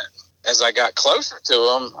like that. As I got closer to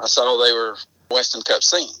them, I saw they were Weston Cup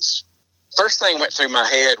scenes. First thing went through my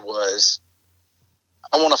head was,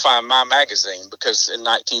 I want to find my magazine, because in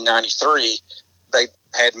 1993, they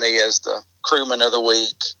had me as the crewman of the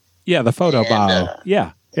week. Yeah, the photo bio.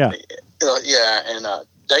 Yeah. And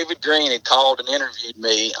David Green had called and interviewed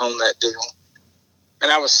me on that deal.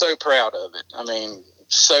 And I was so proud of it. I mean,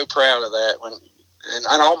 so proud of that. And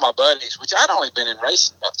all my buddies, which I'd only been in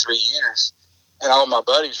racing about 3 years, and all my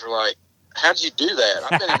buddies were like, how'd you do that?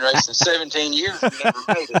 I've been in racing 17 years and never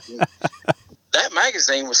made it. And that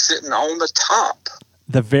magazine was sitting on the top.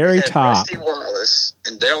 The very top. Rusty Wallace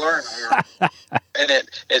and Dale Earnhardt. And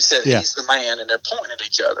it said, he's the man, and they're pointing at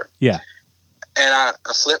each other. Yeah. And I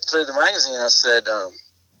flipped through the magazine, and I said,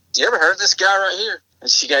 you ever heard of this guy right here? And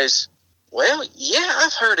she goes, well, yeah,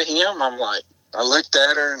 I've heard of him. I'm like, I looked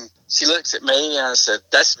at her, and she looks at me, and I said,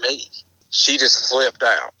 that's me. She just flipped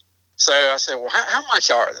out. So I said, well, how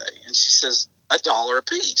much are they? And she says, $1 a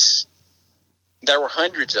piece. There were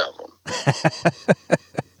hundreds of them.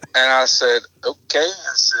 And I said, okay.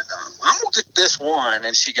 I said, I'm going to get this one.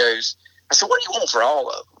 And she goes, I said, what do you want for all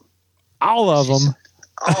of them? All of them?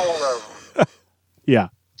 Said, all of them. Yeah.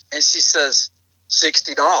 And she says,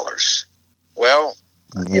 $60. Well,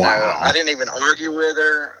 I didn't even argue with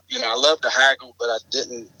her. I love to haggle, but I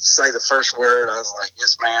didn't say the first word. I was like,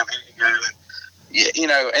 yes, ma'am, here you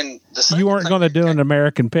go. And you weren't going to do an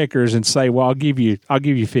American Pickers and say, well, I'll give you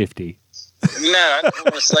 50. No, I didn't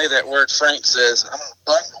want to say that word Frank says. I'm going to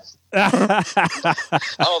bundle.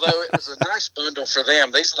 Although it was a nice bundle for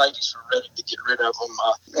them. These ladies were ready to get rid of them.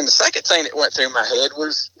 And the second thing that went through my head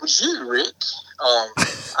was you, Rick.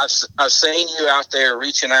 I've seen you out there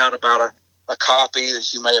reaching out about a copy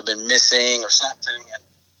that you may have been missing or something. And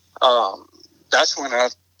that's when I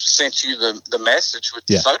sent you the message with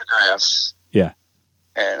the photographs. Yeah.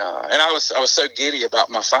 And I was so giddy about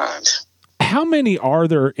my find. How many are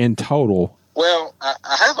there in total? Well, I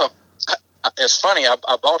have it's funny, I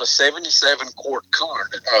bought a 77 quart cooler,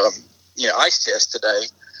 ice chest today,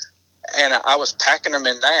 and I was packing them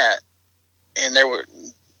in that, and there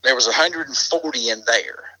was 140 in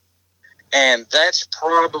there, and that's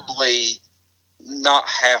probably not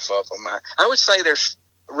half of them. I would say there's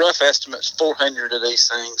rough estimates 400 of these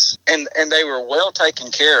things, and they were well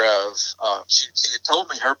taken care of. She had told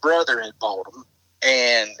me her brother had bought them,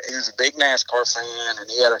 and he was a big NASCAR fan, and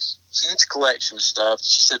he had a huge collection of stuff.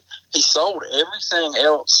 She said he sold everything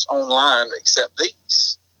else online except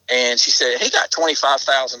these. And she said he got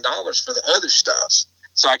 $25,000 for the other stuff.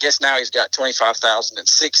 So I guess now he's got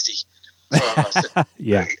 $25,060.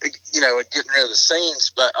 Yeah. Getting rid of the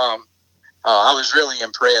scenes. But I was really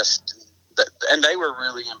impressed. And they were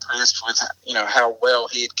really impressed with, how well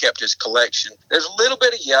he had kept his collection. There's a little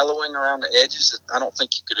bit of yellowing around the edges that I don't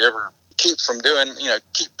think you could ever keep from doing,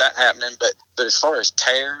 keep that happening. But as far as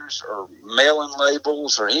tears or mailing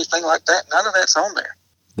labels or anything like that, none of that's on there.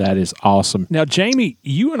 That is awesome. Now, Jamie,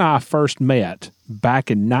 you and I first met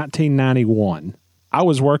back in 1991. I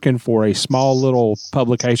was working for a small little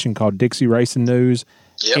publication called Dixie Racing News,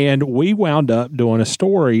 and we wound up doing a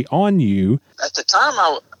story on you. At the time,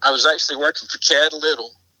 I was actually working for Chad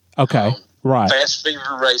Little. Okay, right. Fast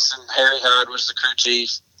Fever Racing. Harry Hyde was the crew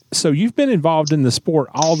chief. So you've been involved in the sport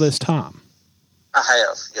all this time? I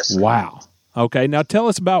have, yes, sir. Wow. Okay, now tell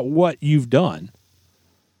us about what you've done.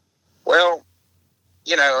 Well,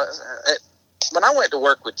 when I went to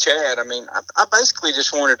work with Chad, I basically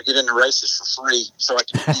just wanted to get into races for free so I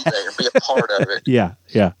could be there and be a part of it. Yeah.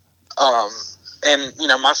 And,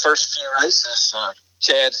 my first few races,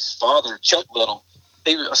 Chad's father, Chuck Little,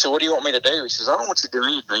 I said, what do you want me to do? He says, I don't want you to do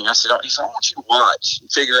anything. I said, I want you to watch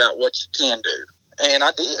and figure out what you can do. And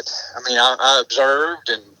I did. I observed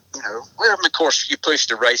and, of course, you push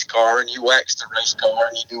the race car and you wax the race car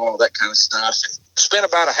and you do all that kind of stuff. And spent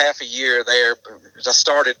about a half a year there. I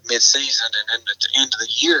started mid-season, and then at the end of the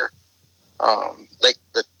year,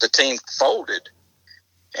 the team folded,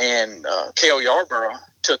 and Cale Yarborough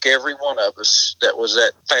took every one of us that was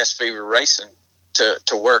at Fast Fever Racing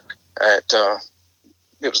to work at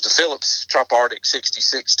it was the Phillips Tripartite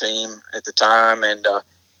 66 team at the time, and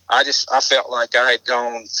I felt like I had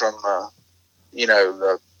gone from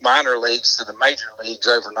the minor leagues to the major leagues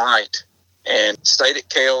overnight, and stayed at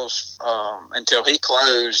Cale's until he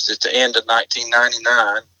closed at the end of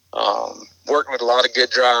 1999. Working with a lot of good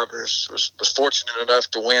drivers, was fortunate enough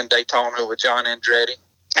to win Daytona with John Andretti.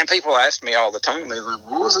 And people ask me all the time, they're like,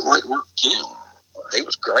 what was it like working with Cale? He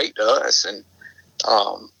was great to us. And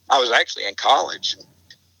I was actually in college.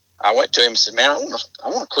 I went to him and said, man, I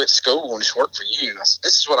want to quit school and just work for you. I said,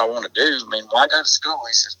 this is what I want to do. I mean, why go to school?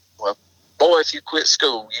 He said, well, boy, if you quit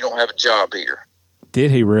school, you don't have a job here. Did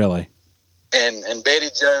he really? And Betty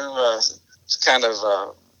Joe kind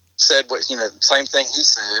of said what, the same thing he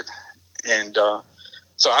said. And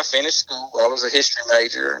so I finished school. I was a history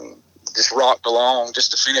major and just rocked along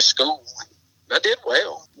just to finish school. I did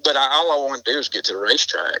well, but all I wanted to do was get to the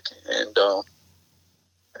racetrack. And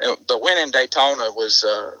the win in Daytona was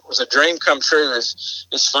a dream come true.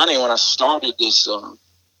 It's funny, when I started this,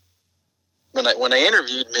 when they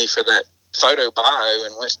interviewed me for that photo bio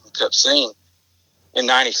in Winston Cup scene in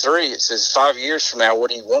 '93, it says 5 years from now,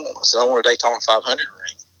 what do you want? I said, I want a Daytona 500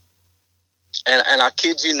 ring. And I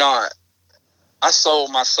kid you not, I sold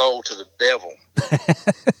my soul to the devil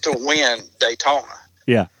to win Daytona.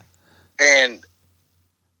 Yeah. And,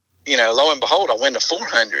 lo and behold, I win the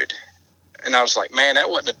 400. And I was like, man, that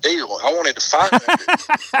wasn't a deal. I wanted the 500.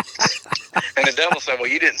 And the devil said, well,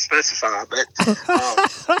 you didn't specify.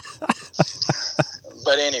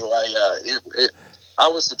 But anyway, I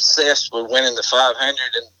was obsessed with winning the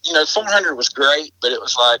 500. And, 400 was great, but it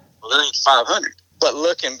was like, well, there ain't 500. But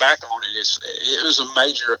looking back on it, it was a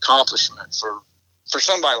major accomplishment for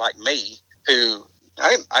somebody like me who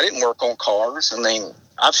I didn't work on cars. I mean,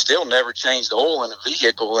 I've still never changed oil in a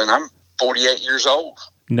vehicle, and I'm 48 years old.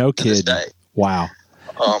 No kidding. To this day. Wow.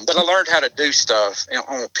 But I learned how to do stuff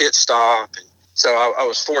on a pit stop, and so I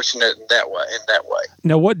was fortunate in that way.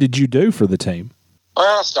 Now, what did you do for the team?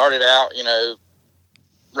 Well, I started out,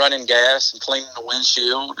 running gas and cleaning the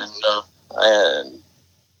windshield, and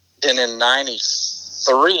then in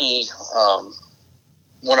 '93,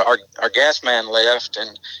 one of our gas man left,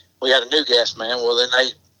 and we had a new gas man. Well, then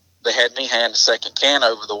they had me hand the second can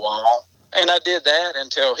over the wall, and I did that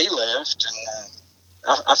until he left, and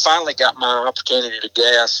I finally got my opportunity to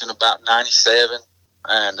gas in about '97,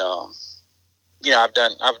 and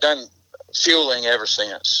I've done fueling ever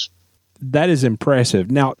since. That is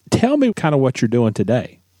impressive. Now, tell me kind of what you're doing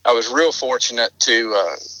today. I was real fortunate to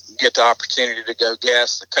get the opportunity to go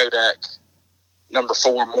gas the Kodak number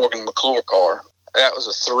 4 Morgan McClure car. That was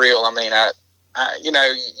a thrill. I mean, you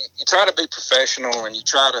try to be professional and you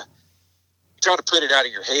try to put it out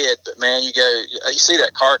of your head, but man, you see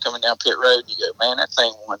that car coming down pit road, you go, man, that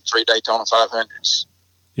thing won 3 Daytona 500s.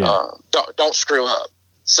 Yeah. Don't screw up.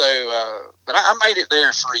 So, but I made it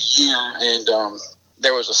there for a year, and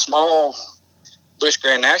there was a small Busch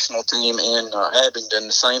Grand National team in Abingdon,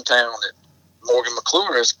 the same town that Morgan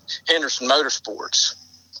McClure is, Henderson Motorsports.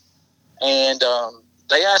 And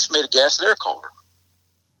they asked me to gas their car.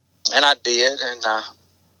 And I did, and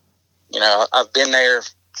I've been there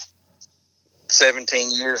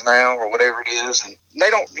 17 years now, or whatever it is, and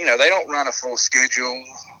they don't run a full schedule,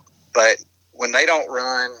 but when they don't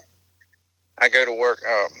run, I go to work.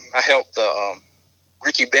 I help the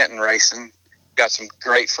Ricky Benton Racing. Got some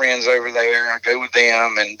great friends over there. I go with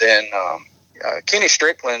them, and then Kenny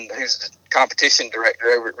Strickland, who's the competition director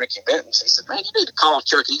over at Ricky Benton's, he said, man, you need to call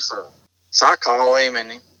Chuck Efer. So I call him,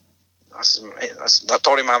 and I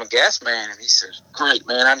told him I'm a gas man, and he said, great,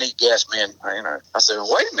 man, I need gas men. I said,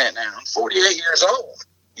 well, wait a minute now, I'm 48 years old.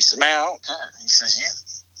 He said, man, I don't care. He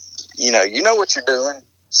says, you know what you're doing.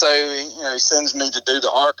 So, he sends me to do the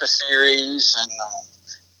ARCA series, and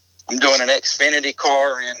I'm doing an Xfinity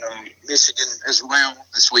car in Michigan as well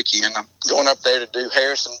this weekend. I'm going up there to do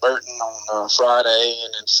Harrison Burton on Friday,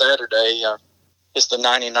 and then Saturday, it's the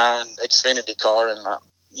 99 Xfinity car, and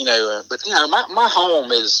but my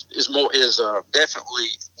home is definitely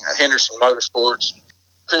Henderson Motorsports.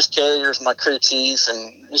 Chris Carrier's my crew chief,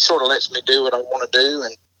 and he sort of lets me do what I want to do,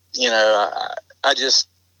 and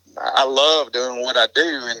I love doing what I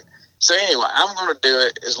do, and so anyway, I'm going to do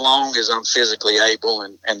it as long as I'm physically able,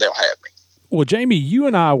 and they'll have me. Well, Jamie, you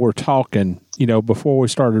and I were talking, before we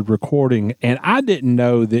started recording, and I didn't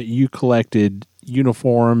know that you collected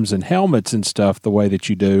uniforms and helmets and stuff the way that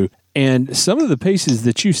you do. And some of the pieces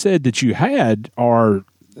that you said that you had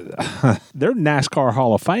they're NASCAR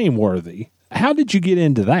Hall of Fame worthy. How did you get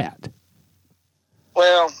into that?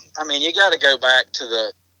 Well, I mean, you got to go back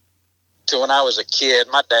to when I was a kid.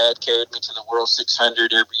 My dad carried me to the World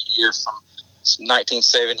 600 every year from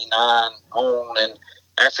 1979 on, and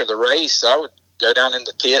after the race, I would go down in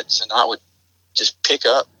the pits and I would just pick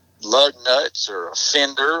up lug nuts or a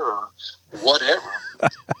fender or whatever.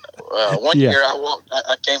 One year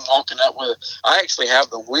I came walking up with. I actually have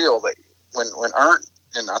the wheel that when Ern,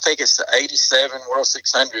 and I think it's the '87 World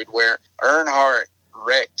 600 where Earnhardt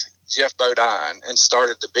wrecked Jeff Bodine and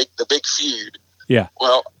started the big feud. Yeah.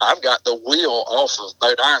 Well, I've got the wheel off of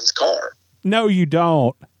Bodine's car. No, you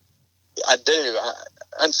don't. I do.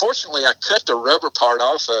 Unfortunately, I cut the rubber part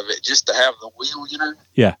off of it just to have the wheel, you know.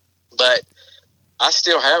 Yeah. But I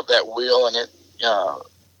still have that wheel, and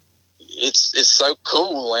it's so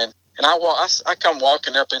cool. And I come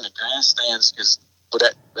walking up in the grandstands with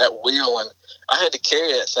that wheel, and I had to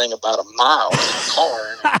carry that thing about a mile in the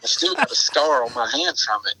car, and I still got a scar on my hand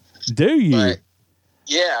from it. Do you? But,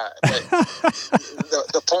 yeah.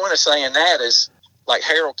 But the point of saying that is, like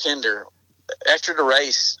Harold Kinder, after the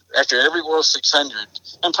race, after every World 600,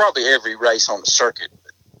 and probably every race on the circuit,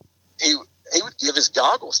 he would give his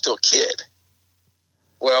goggles to a kid.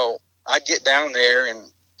 Well, I'd get down there,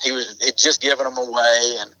 and he'd just given them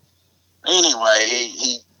away, and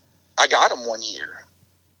anyway, I got him one year,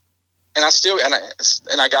 and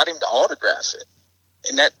I got him to autograph it,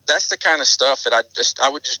 and that's the kind of stuff that I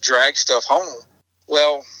would just drag stuff home.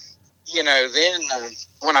 Well, then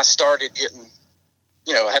when I started getting,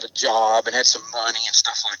 I had a job and had some money and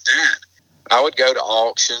stuff like that, I would go to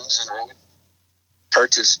auctions and I would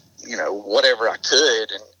purchase, whatever I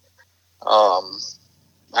could, and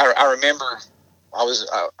I remember I was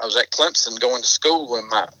at Clemson going to school, and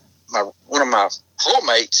one of my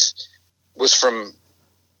hallmates was from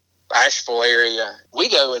Asheville area. We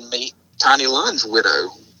go and meet Tiny Lund's widow,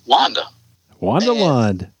 Wanda. Wanda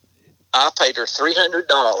Lund. I paid her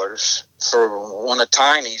 $300 for one of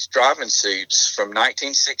Tiny's driving suits from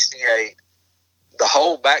 1968. The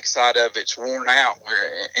whole backside of it's worn out,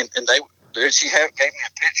 and she gave me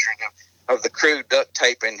a picture of the crew duct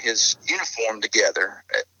taping his uniform together,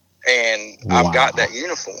 and wow. I've got that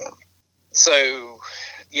uniform. So,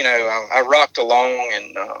 I rocked along,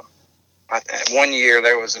 and one year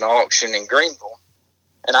there was an auction in Greenville,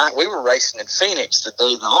 and we were racing in Phoenix the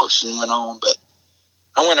day the auction went on, but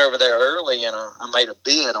I went over there early, and I made a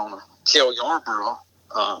bid on a Kel Yarborough,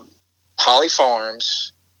 Holly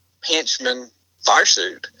Farms, Henchman fire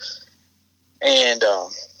suit, and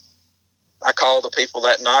I called the people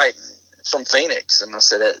that night from Phoenix, and I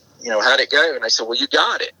said, how'd it go? And they said, well, you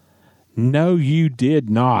got it. No, you did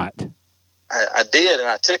not. I did, and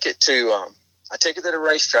I took it to the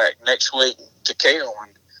racetrack next week to Kel,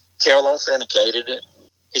 and Kel authenticated it.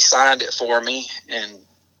 He signed it for me, and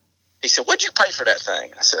he said, what'd you pay for that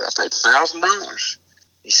thing? I said, I paid $1,000.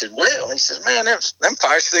 He said, man, them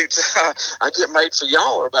fire suits I get made for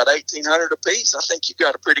y'all are about $1,800 a piece. I think you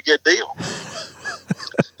got a pretty good deal.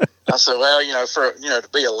 I said, well, to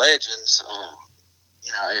be a legend,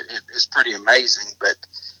 it's pretty amazing. But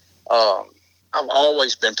I've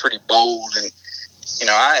always been pretty bold. And,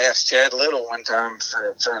 I asked Chad Little one time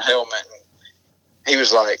for a helmet. And he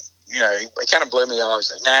was like, he kind of blew me off. He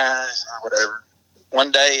was like, nah, whatever. One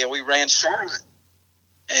day we ran Charlotte,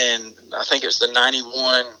 and I think it was the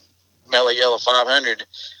 91 Mellow Yellow 500.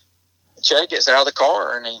 Chad gets out of the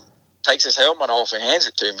car, and he takes his helmet off and hands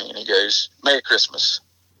it to me, and he goes, Merry Christmas.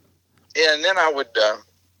 And then I would,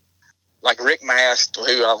 like Rick Mast,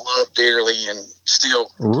 who I love dearly and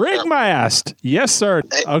still. Rick Mast. Yes, sir.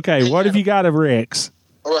 Okay, what have you got of Rick's?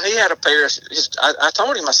 Well, he had a pair of, I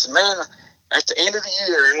told him, I said, man, at the end of the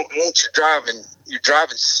year, I want you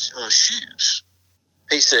driving shoes.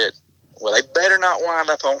 He said, well, they better not wind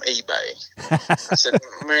up on eBay. I said,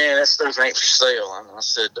 man, that stuff ain't for sale. And I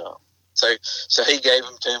said, so he gave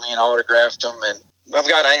them to me and autographed them. And I've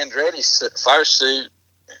got Andretti's fire suit,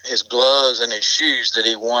 his gloves, and his shoes that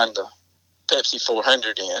he won the Pepsi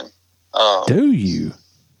 400 in. Do you?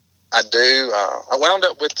 I do. I wound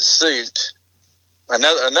up with the suit.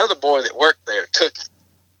 Another boy that worked there took it.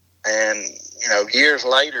 And, years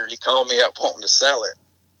later, he called me up wanting to sell it.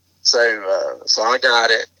 So I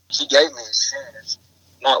got it. He gave me his shoes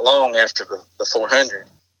not long after the 400.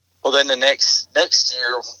 Well, then the next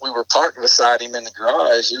year, we were parked beside him in the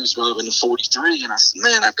garage. He was driving the 43, and I said,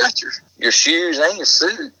 man, I've got your shoes and your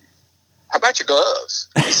suit. How about your gloves?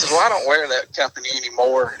 He said, well, I don't wear that company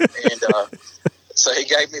anymore. And so he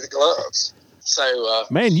gave me the gloves. So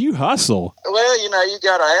man, you hustle. Well, you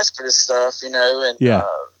got to ask for this stuff, and yeah.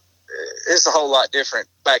 It's a whole lot different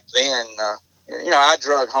back then. I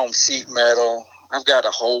drug home sheet metal. I've got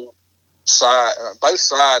a whole both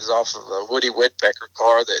sides off of a Woody Woodpecker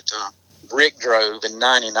car that Rick drove in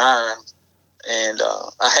 '99, and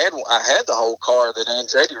I had the whole car that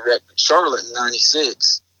Andretti wrecked in Charlotte in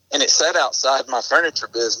 '96, and it sat outside my furniture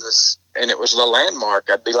business, and it was the landmark.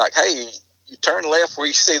 I'd be like, "Hey, you turn left where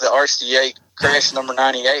you see the RC8 crash number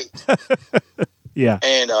 98." Yeah.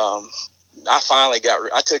 And I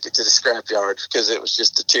took it to the scrapyard because it was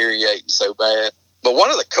just deteriorating so bad. But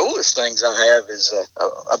one of the coolest things I have is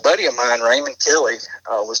a buddy of mine, Raymond Kelly,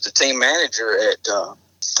 was the team manager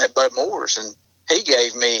at Bud Moore's, and he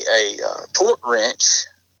gave me a torque wrench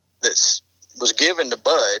that was given to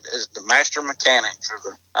Bud as the master mechanic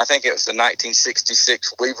for I think it was the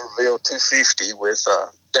 1966 Weaverville 250 with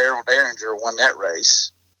Darrell Derringer won that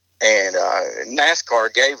race. And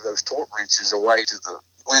NASCAR gave those torque wrenches away to the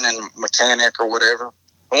winning mechanic or whatever.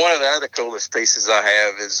 And one of the other coolest pieces I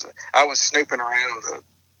have is I was snooping around the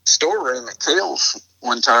storeroom at Kills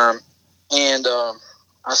one time, and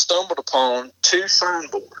I stumbled upon 2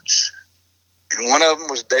 signboards. And one of them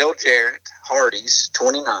was Dale Jarrett, Hardee's,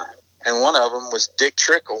 29. And one of them was Dick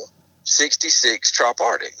Trickle, 66, Trop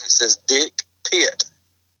Arctic. It says Dick Pitt.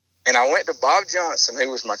 And I went to Bob Johnson, who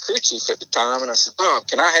was my crew chief at the time, and I said, "Bob,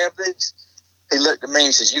 can I have these?" He looked at me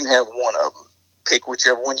and says, "You can have one of them. Pick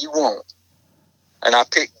whichever one you want." And I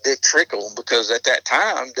picked Dick Trickle because at that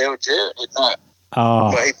time, Dale Jarrett did not. Oh,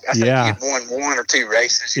 I think he'd won 1 or 2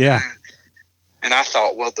 races. Yeah. Know? And I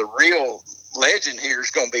thought, well, the real legend here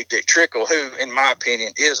is going to be Dick Trickle, who, in my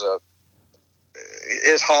opinion, is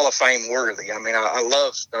Hall of Fame worthy. I mean, I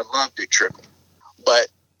love Dick Trickle, but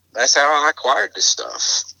that's how I acquired this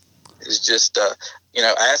stuff. It's just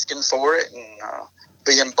asking for it and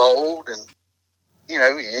being bold, and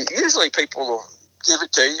usually people will give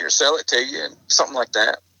it to you or sell it to you and something like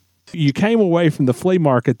that. You came away from the flea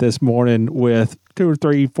market this morning with 200 or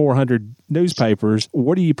 300, 400 newspapers.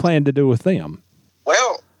 What do you plan to do with them?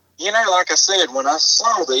 Well, like I said, when I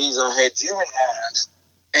saw these, I had you in mind.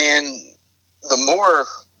 And the more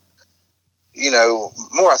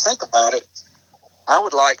I think about it, I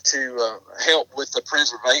would like to help with the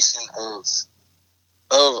preservation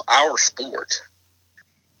of our sport.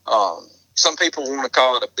 Some people want to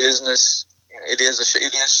call it a business. It is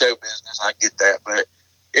show business. I get that, but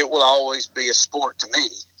it will always be a sport to me.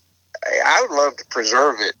 I would love to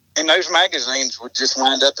preserve it. And those magazines would just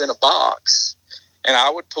wind up in a box, and I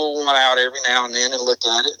would pull one out every now and then and look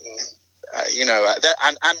at it. And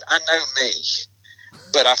I know me,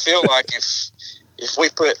 but I feel like if we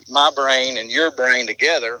put my brain and your brain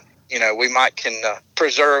together, we might can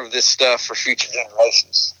preserve this stuff for future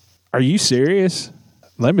generations. Are you serious?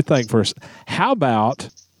 Let me think first. How about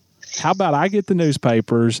I get the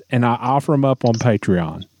newspapers and I offer them up on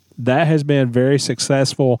Patreon? That has been very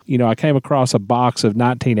successful. I came across a box of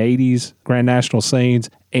 1980s Grand National scenes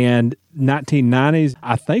and 1990s.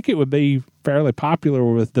 I think it would be fairly popular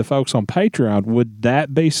with the folks on Patreon. Would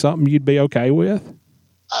that be something you'd be okay with?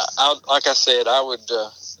 Like I said, I would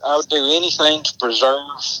do anything to preserve,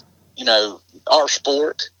 our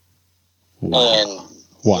sport. Wow. And,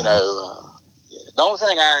 the only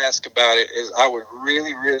thing I ask about it is I would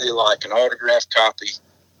really, really like an autographed copy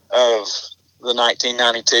of the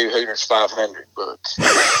 1992 Hooters 500 book.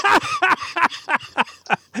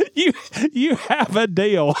 You have a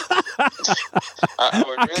deal.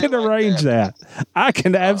 I can arrange that. I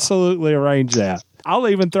can absolutely arrange that. I'll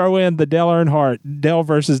even throw in the Dale Earnhardt Dale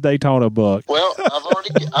versus Daytona book. Well, I've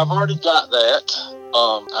already got that.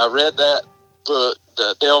 I read that book,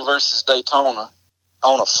 the Dale versus Daytona,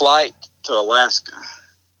 on a flight to Alaska,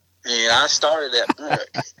 and I started that book,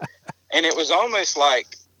 and it was almost like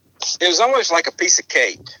a piece of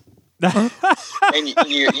cake. And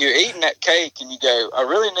you're eating that cake, and you go, I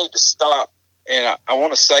really need to stop, and I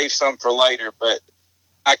want to save some for later, but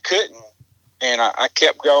I couldn't. And I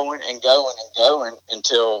kept going and going and going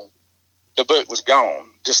until the book was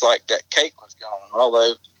gone, just like that cake was gone.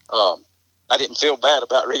 Although I didn't feel bad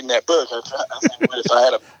about reading that book. I think if I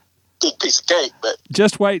had a big piece of cake. But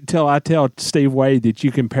just wait until I tell Steve Wade that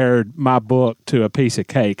you compared my book to a piece of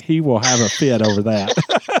cake. He will have a fit over that.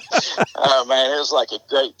 Oh man, it was like a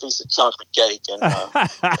great piece of chocolate cake. And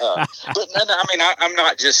but no, I mean, I'm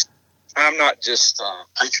not just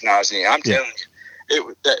patronizing you. I'm telling you. It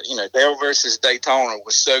was that, Dale versus Daytona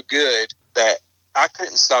was so good that I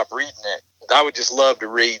couldn't stop reading it. I would just love to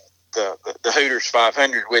read the Hooters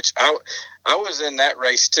 500, which I was in that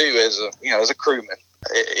race too as a crewman.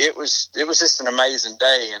 It was just an amazing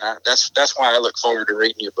day, and that's why I look forward to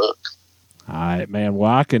reading your book. All right, man.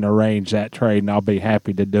 Well, I can arrange that trade, and I'll be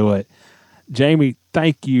happy to do it. Jamie,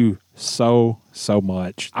 thank you so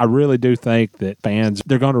much. I really do think that fans,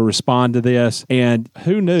 they're going to respond to this, and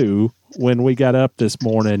who knew when we got up this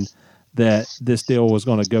morning that this deal was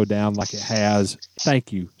going to go down like it has.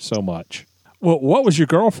 Thank you so much. Well, what was your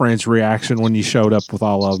girlfriend's reaction when you showed up with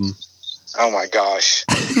all of them? Oh my gosh.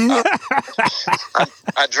 I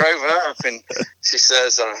drove up and she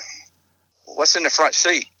says, what's in the front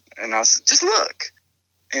seat? And I said, just look.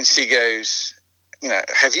 And she goes,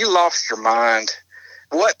 have you lost your mind?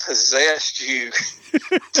 What possessed you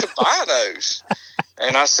to buy those?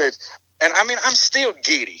 And I said, and I mean, I'm still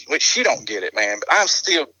giddy, which she don't get it, man, but I'm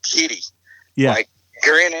still giddy. Yeah. Like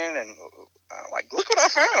grinning and like, look what I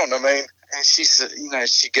found. I mean, and she said,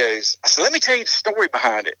 she goes, I said, let me tell you the story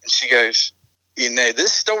behind it. And she goes,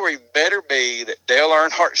 this story better be that Dale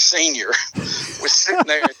Earnhardt Sr. was sitting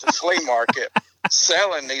there at the flea market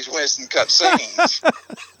selling these Winston Cup scenes.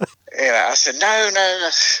 And I said, no.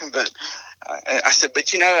 But I said,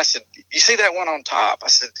 I said, you see that one on top? I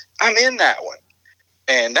said, I'm in that one.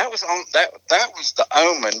 And that was on that was the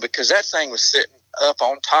omen, because that thing was sitting up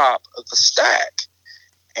on top of the stack.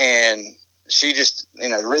 And she just,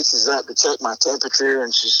 reaches up to check my temperature,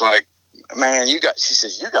 and she's like, man, she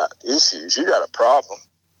says, you got issues. You got a problem.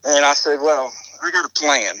 And I said, well, I got a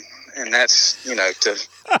plan. And that's,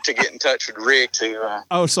 to get in touch with Rick to...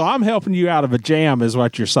 oh, so I'm helping you out of a jam is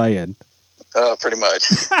what you're saying. Pretty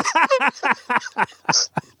much.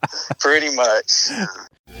 Pretty much.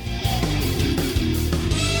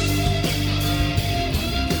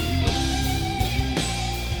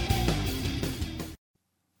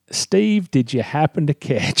 Steve, did you happen to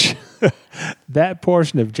catch that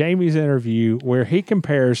portion of Jamie's interview where he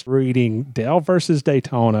compares reading Dell versus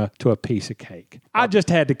Daytona to a piece of cake? I just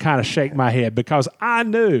had to kind of shake my head because I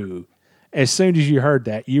knew as soon as you heard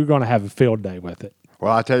that, you were going to have a field day with it.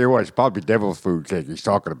 Well, I'll tell you what, it's probably devil's food cake he's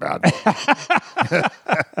talking about.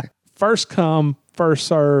 First come, first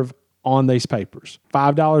serve on these papers.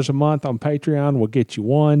 $5 a month on Patreon will get you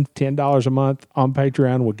one. $10 a month on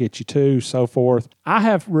Patreon will get you two, so forth. I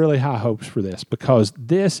have really high hopes for this because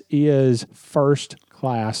this is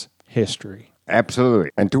first-class history. Absolutely.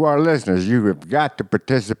 And to our listeners, you have got to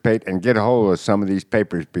participate and get a hold of some of these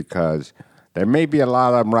papers because there may be a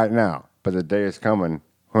lot of them right now, but the day is coming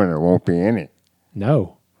when there won't be any.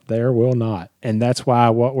 No, there will not. And that's why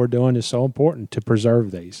what we're doing is so important to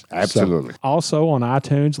preserve these. Absolutely. So, also on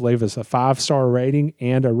iTunes, leave us a 5-star rating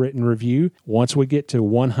and a written review. Once we get to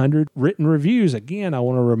 100 written reviews, again, I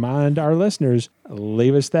want to remind our listeners,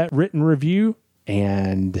 leave us that written review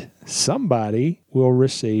and somebody will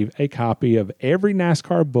receive a copy of every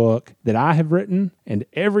NASCAR book that I have written and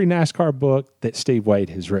every NASCAR book that Steve Wade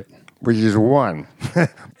has written. Which is one.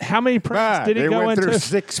 How many prints did it go into? They went through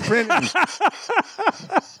 6 prints.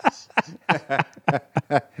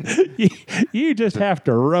 you just have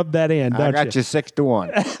to rub that in, don't you? I got you 6 to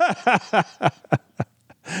 1.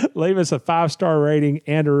 Leave us a 5-star rating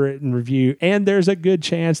and a written review, and there's a good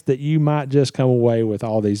chance that you might just come away with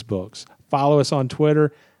all these books. Follow us on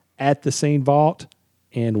Twitter @The Scene Vault,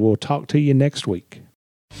 and we'll talk to you next week.